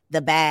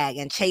the bag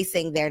and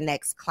chasing their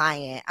next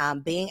client.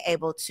 Being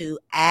able to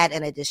add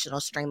an additional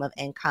stream of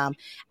income,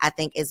 I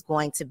think is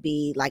going to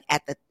be like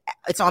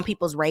it's on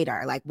people's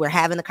radar. Like we're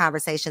having the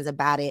conversations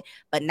about it,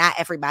 but not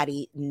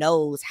everybody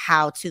knows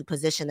how to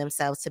position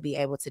themselves to be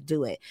able to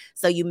do it.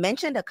 So you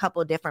mentioned a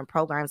couple different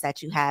programs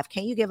that you have.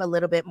 Can you give a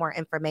little bit more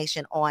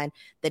information on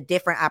the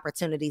different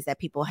opportunities that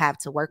people have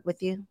to work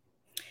with you?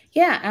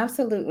 Yeah,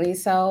 absolutely.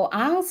 So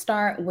I'll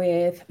start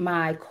with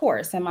my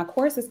course, and my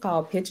course is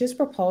called Pitches,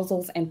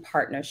 Proposals, and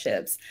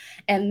Partnerships.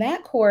 And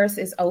that course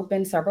is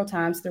open several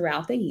times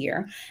throughout the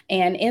year.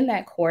 And in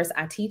that course,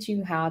 I teach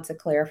you how to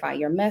clarify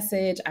your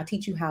message. I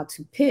teach you how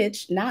to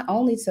pitch not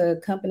only to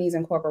companies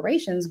and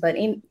corporations, but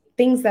in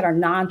things that are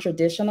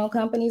non-traditional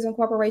companies and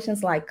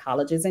corporations like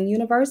colleges and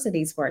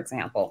universities, for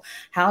example.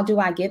 How do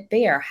I get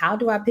there? How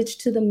do I pitch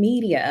to the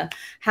media?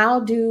 How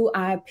do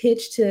I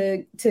pitch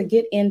to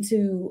get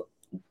into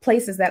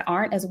places that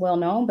aren't as well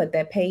known, but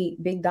that pay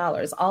big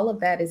dollars. All of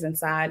that is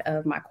inside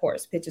of my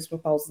course, Pitches,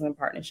 Proposals, and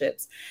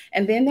Partnerships.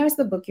 And then there's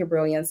the Book Your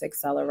Brilliance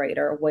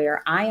Accelerator,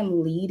 where I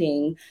am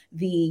leading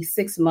the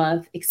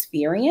 6-month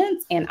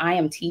experience, and I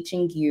am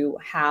teaching you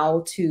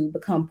how to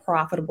become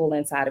profitable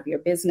inside of your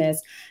business,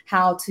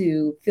 how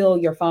to fill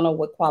your funnel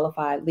with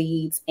qualified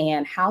leads,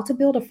 and how to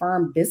build a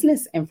firm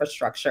business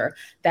infrastructure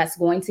that's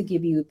going to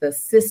give you the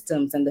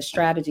systems and the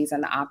strategies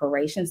and the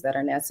operations that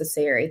are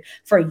necessary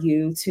for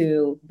you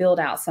to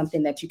build out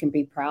something that you can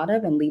be proud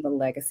of and leave a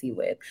legacy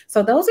with.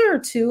 So those are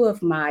two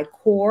of my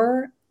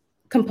core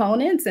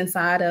components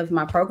inside of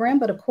my program.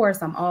 But of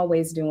course, I'm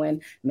always doing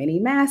mini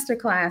master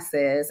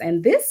classes.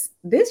 And this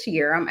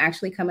year, I'm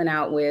actually coming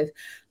out with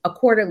a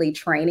quarterly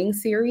training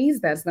series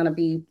that's going to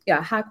be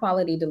high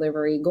quality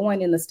delivery,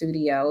 going in the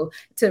studio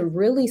to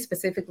really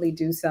specifically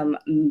do some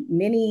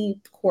mini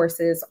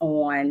courses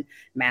on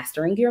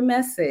mastering your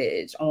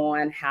message,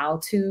 on how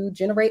to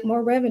generate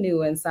more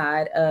revenue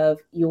inside of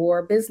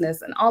your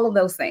business, and all of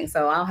those things.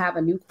 So I'll have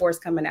a new course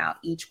coming out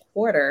each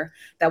quarter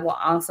that will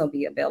also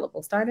be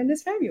available starting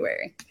this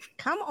February.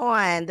 Come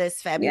on,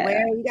 this February.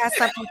 Yeah. We got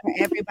something for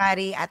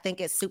everybody. I think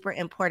it's super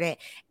important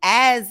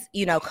as,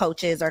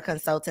 coaches or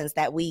consultants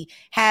that we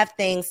have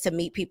things to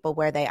meet people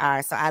where they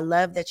are. So I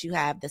love that you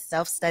have the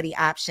self-study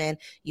option.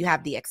 You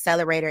have the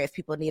accelerator if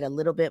people need a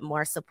little bit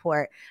more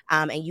support.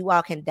 And you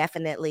all can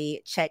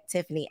definitely check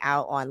Tiffany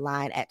out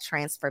online at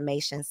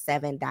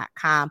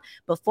transformation7.com.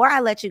 Before I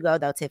let you go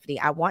though, Tiffany,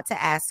 I want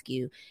to ask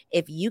you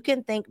if you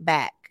can think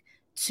back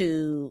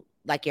to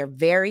like your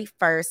very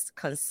first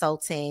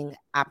consulting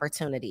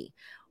opportunity.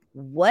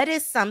 What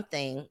is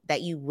something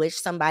that you wish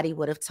somebody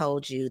would have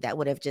told you that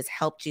would have just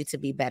helped you to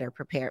be better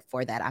prepared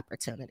for that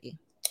opportunity?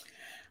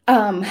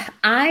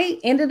 I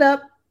ended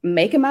up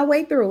making my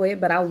way through it,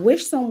 but I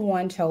wish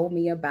someone told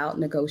me about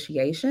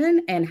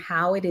negotiation and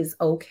how it is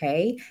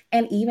okay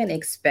and even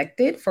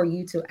expected for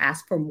you to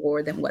ask for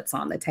more than what's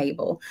on the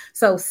table.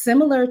 So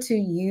similar to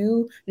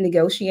you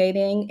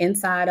negotiating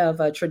inside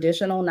of a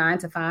traditional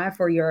 9-to-5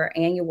 for your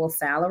annual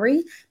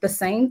salary, the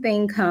same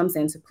thing comes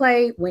into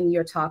play when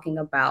you're talking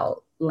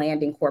about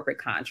landing corporate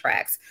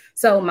contracts.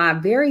 So my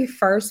very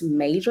first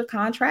major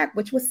contract,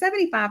 which was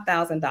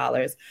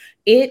 $75,000,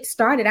 it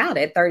started out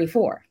at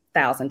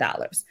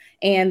 $34,000.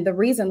 And the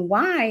reason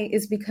why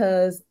is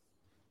because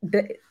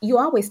you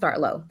always start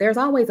low. There's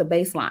always a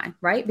baseline,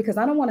 right? Because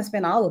I don't want to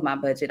spend all of my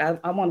budget.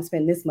 I want to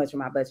spend this much of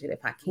my budget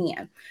if I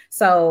can.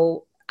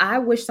 So I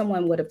wish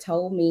someone would have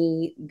told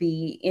me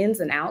the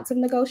ins and outs of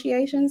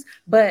negotiations,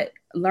 but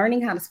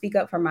learning how to speak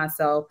up for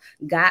myself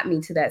got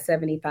me to that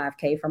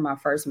 $75K for my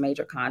first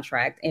major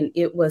contract. And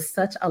it was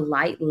such a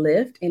light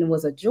lift, and it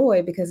was a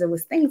joy because it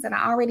was things that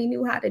I already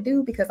knew how to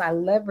do because I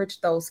leveraged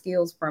those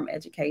skills from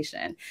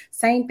education.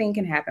 Same thing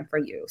can happen for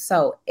you.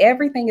 So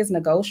everything is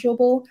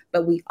negotiable,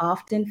 but we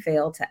often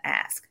fail to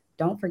ask.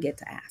 Don't forget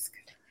to ask.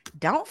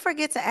 Don't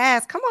forget to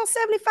ask. Come on,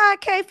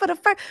 $75K for the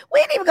first.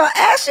 We ain't even gonna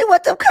ask you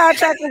what them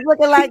contracts is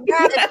looking like.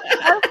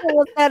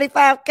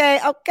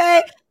 $75K.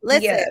 Okay.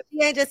 Listen,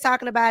 She ain't just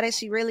talking about it.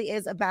 She really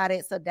is about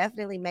it. So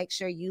definitely make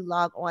sure you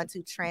log on to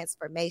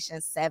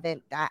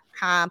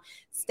transformation7.com.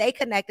 Stay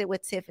connected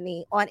with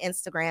Tiffany on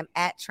Instagram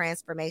at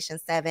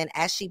transformation7.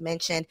 As she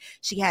mentioned,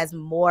 she has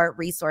more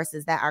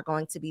resources that are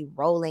going to be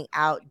rolling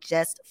out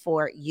just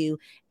for you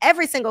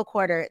every single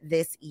quarter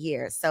this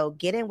year. So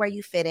get in where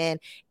you fit in.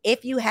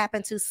 If you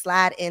happen to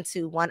slide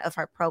into one of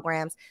her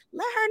programs,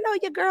 let her know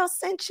your girl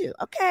sent you.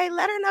 Okay.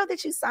 Let her know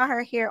that you saw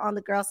her here on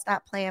the Girl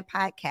Stop Playing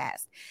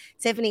podcast.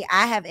 Tiffany,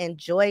 I have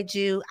enjoyed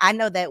you. I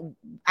know that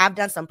I've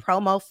done some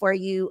promo for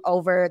you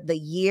over the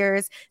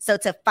years. So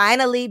to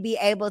finally be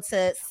able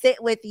to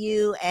sit with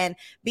you and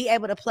be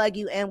able to plug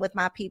you in with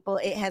my people,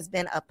 it has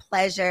been a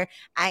pleasure.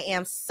 I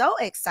am so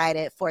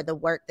excited for the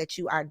work that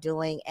you are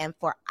doing and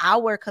for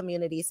our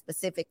community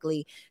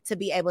specifically to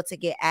be able to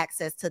get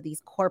access to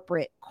these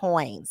corporate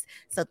coins.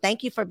 So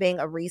thank you for being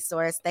a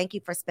resource. Thank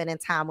you for spending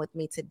time with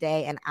me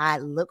today. And I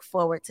look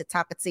forward to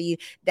talking to you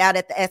down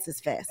at the Essence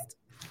Fest.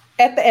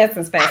 At the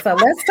Essence Fest. So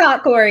let's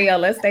talk, Coriel.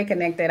 Let's stay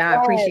connected.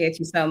 I appreciate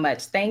you so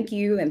much. Thank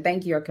you. And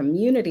thank your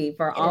community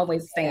for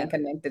always staying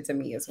connected to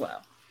me as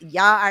well.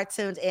 Y'all are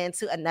tuned in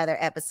to another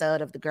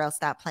episode of the Girl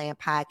Stop Playing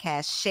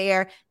podcast.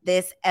 Share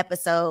this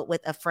episode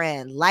with a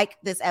friend. Like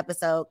this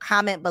episode,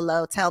 comment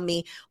below. Tell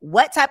me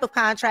what type of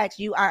contract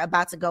you are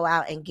about to go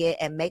out and get.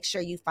 And make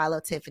sure you follow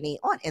Tiffany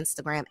on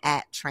Instagram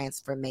at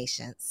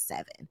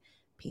transformation7.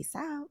 Peace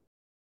out.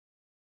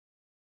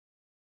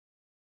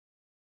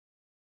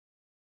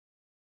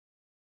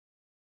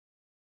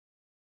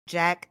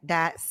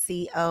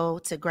 Jack.co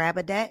to grab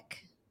a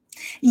deck?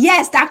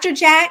 Yes,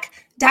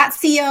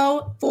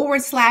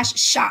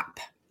 drjack.co/shop.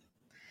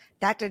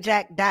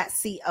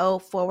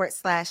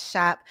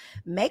 drjack.co/shop.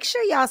 Make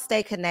sure y'all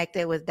stay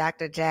connected with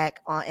Dr. Jack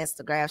on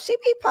Instagram. She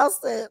be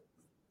posting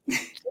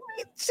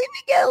She be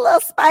getting a little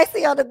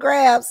spicy on the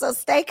gram, so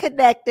stay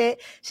connected.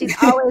 She's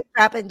always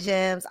dropping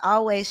gems,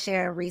 always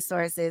sharing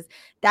resources.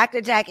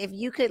 Dr. Jack, if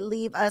you could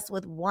leave us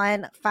with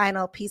one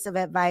final piece of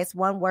advice,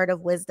 one word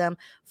of wisdom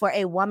for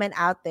a woman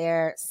out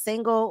there,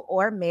 single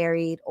or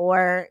married,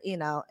 or, you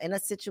know, in a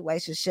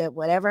situationship,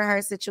 whatever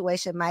her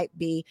situation might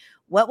be,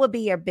 what would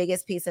be your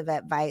biggest piece of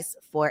advice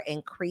for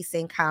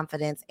increasing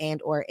confidence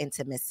and or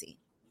intimacy?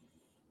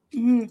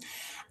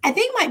 I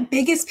think my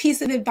biggest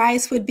piece of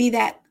advice would be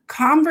that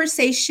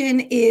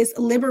conversation is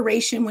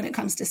liberation when it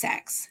comes to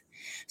sex.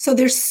 So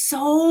there's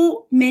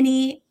so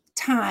many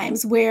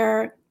times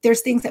where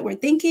there's things that we're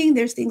thinking,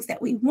 there's things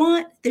that we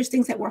want, there's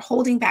things that we're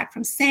holding back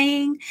from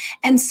saying.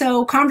 And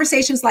so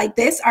conversations like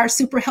this are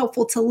super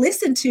helpful to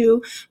listen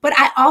to, but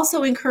I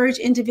also encourage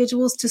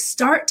individuals to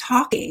start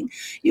talking.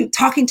 You're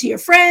talking to your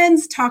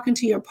friends, talking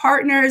to your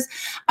partners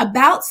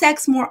about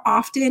sex more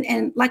often.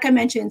 And like I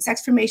mentioned,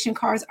 sex formation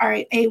cards are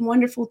a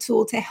wonderful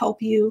tool to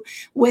help you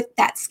with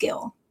that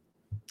skill.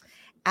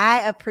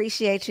 I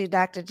appreciate you,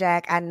 Dr.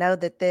 Jack. I know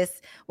that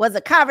this was a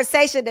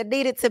conversation that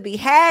needed to be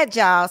had,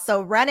 y'all.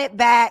 So run it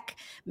back.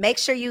 Make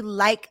sure you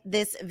like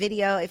this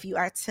video if you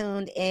are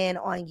tuned in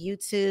on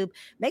YouTube.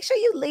 Make sure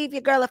you leave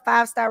your girl a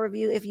 5-star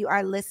review if you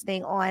are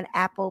listening on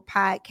Apple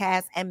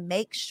Podcasts. And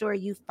make sure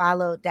you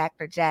follow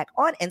Dr. Jack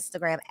on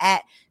Instagram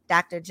at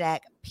Dr.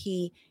 Jack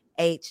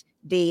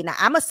PhD. Now,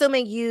 I'm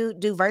assuming you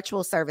do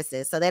virtual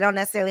services, so they don't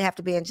necessarily have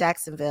to be in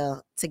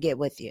Jacksonville to get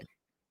with you.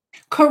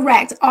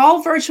 Correct.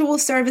 All virtual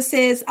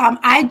services.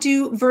 I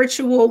do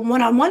virtual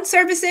one-on-one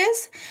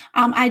services.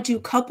 I do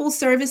couple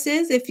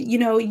services. If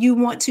you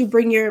want to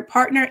bring your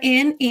partner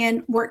in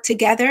and work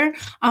together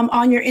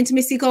on your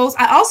intimacy goals.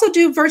 I also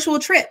do virtual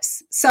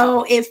trips.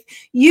 So if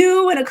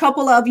you and a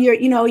couple of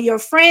your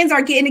friends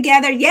are getting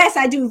together, yes,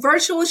 I do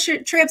virtual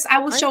trips. I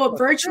will show up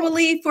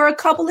virtually for a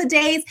couple of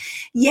days.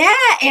 Yeah,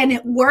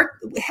 and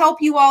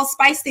help you all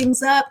spice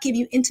things up, give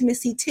you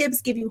intimacy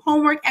tips, give you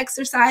homework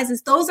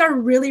exercises. Those are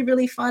really,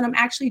 really fun. I'm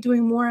actually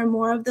doing more and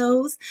more of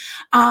those.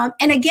 And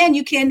again,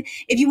 you can,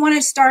 if you want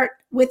to start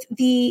with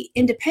the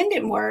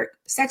independent work,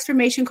 sex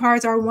formation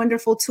cards are a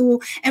wonderful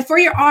tool. And for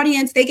your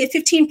audience, they get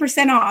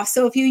 15% off.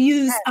 So if you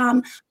use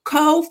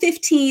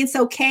COE15,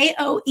 so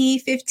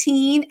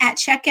KOE15 at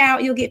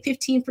checkout, you'll get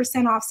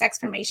 15% off sex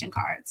formation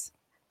cards.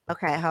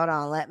 Okay, hold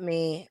on. Let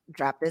me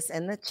drop this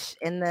in the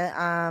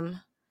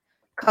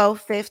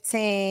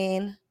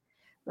COE15.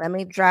 Let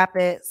me drop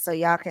it so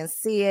y'all can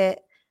see it.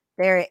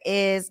 There it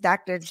is,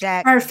 Dr.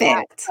 Jack.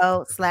 Perfect.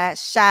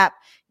 /shop.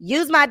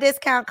 Use my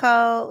discount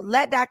code.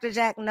 Let Dr.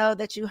 Jack know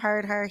that you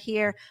heard her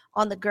here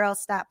on the Girl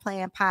Stop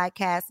Playing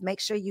podcast. Make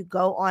sure you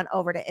go on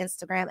over to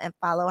Instagram and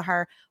follow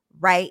her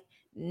right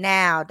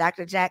now.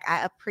 Dr. Jack,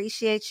 I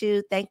appreciate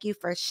you. Thank you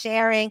for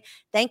sharing.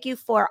 Thank you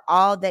for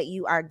all that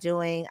you are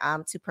doing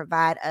to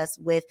provide us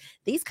with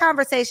these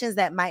conversations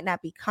that might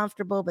not be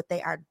comfortable, but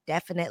they are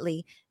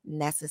definitely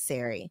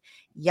necessary.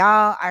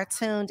 Y'all are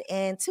tuned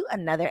in to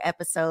another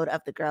episode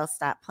of the Girl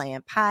Stop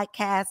Playing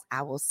podcast.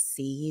 I will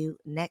see you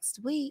next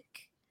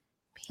week.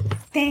 Peace.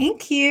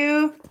 Thank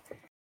you.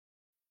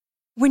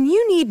 When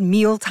you need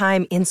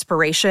mealtime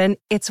inspiration,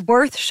 it's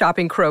worth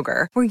shopping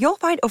Kroger, where you'll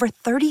find over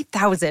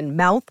 30,000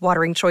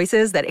 mouth-watering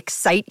choices that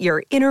excite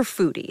your inner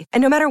foodie.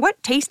 And no matter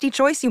what tasty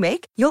choice you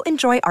make, you'll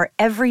enjoy our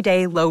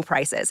everyday low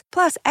prices,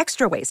 plus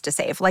extra ways to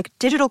save, like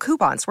digital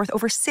coupons worth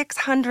over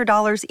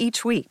 $600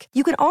 each week.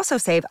 You can also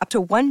save up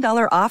to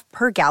 $1 off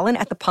per gallon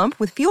at the pump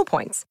with fuel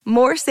points.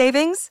 More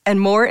savings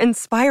and more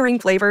inspiring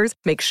flavors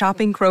make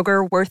shopping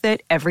Kroger worth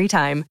it every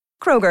time.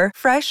 Kroger,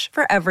 fresh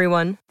for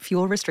everyone.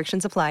 Fuel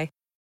restrictions apply.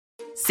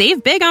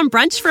 Save big on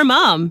brunch for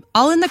mom,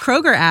 all in the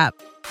Kroger app.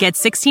 Get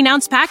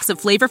 16-ounce packs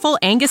of flavorful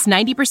Angus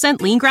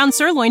 90% lean ground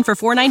sirloin for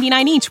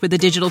 $4.99 each with a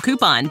digital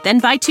coupon. Then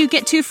buy 2,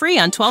 get 2 free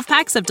on 12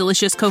 packs of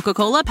delicious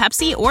Coca-Cola,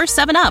 Pepsi, or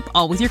 7-Up,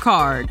 all with your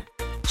card.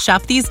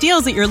 Shop these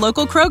deals at your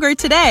local Kroger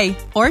today,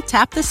 or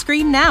tap the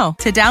screen now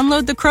to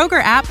download the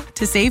Kroger app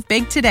to save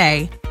big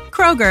today.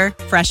 Kroger,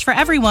 fresh for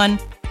everyone.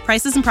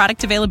 Prices and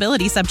product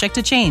availability subject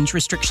to change.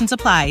 Restrictions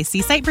apply.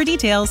 See site for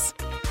details.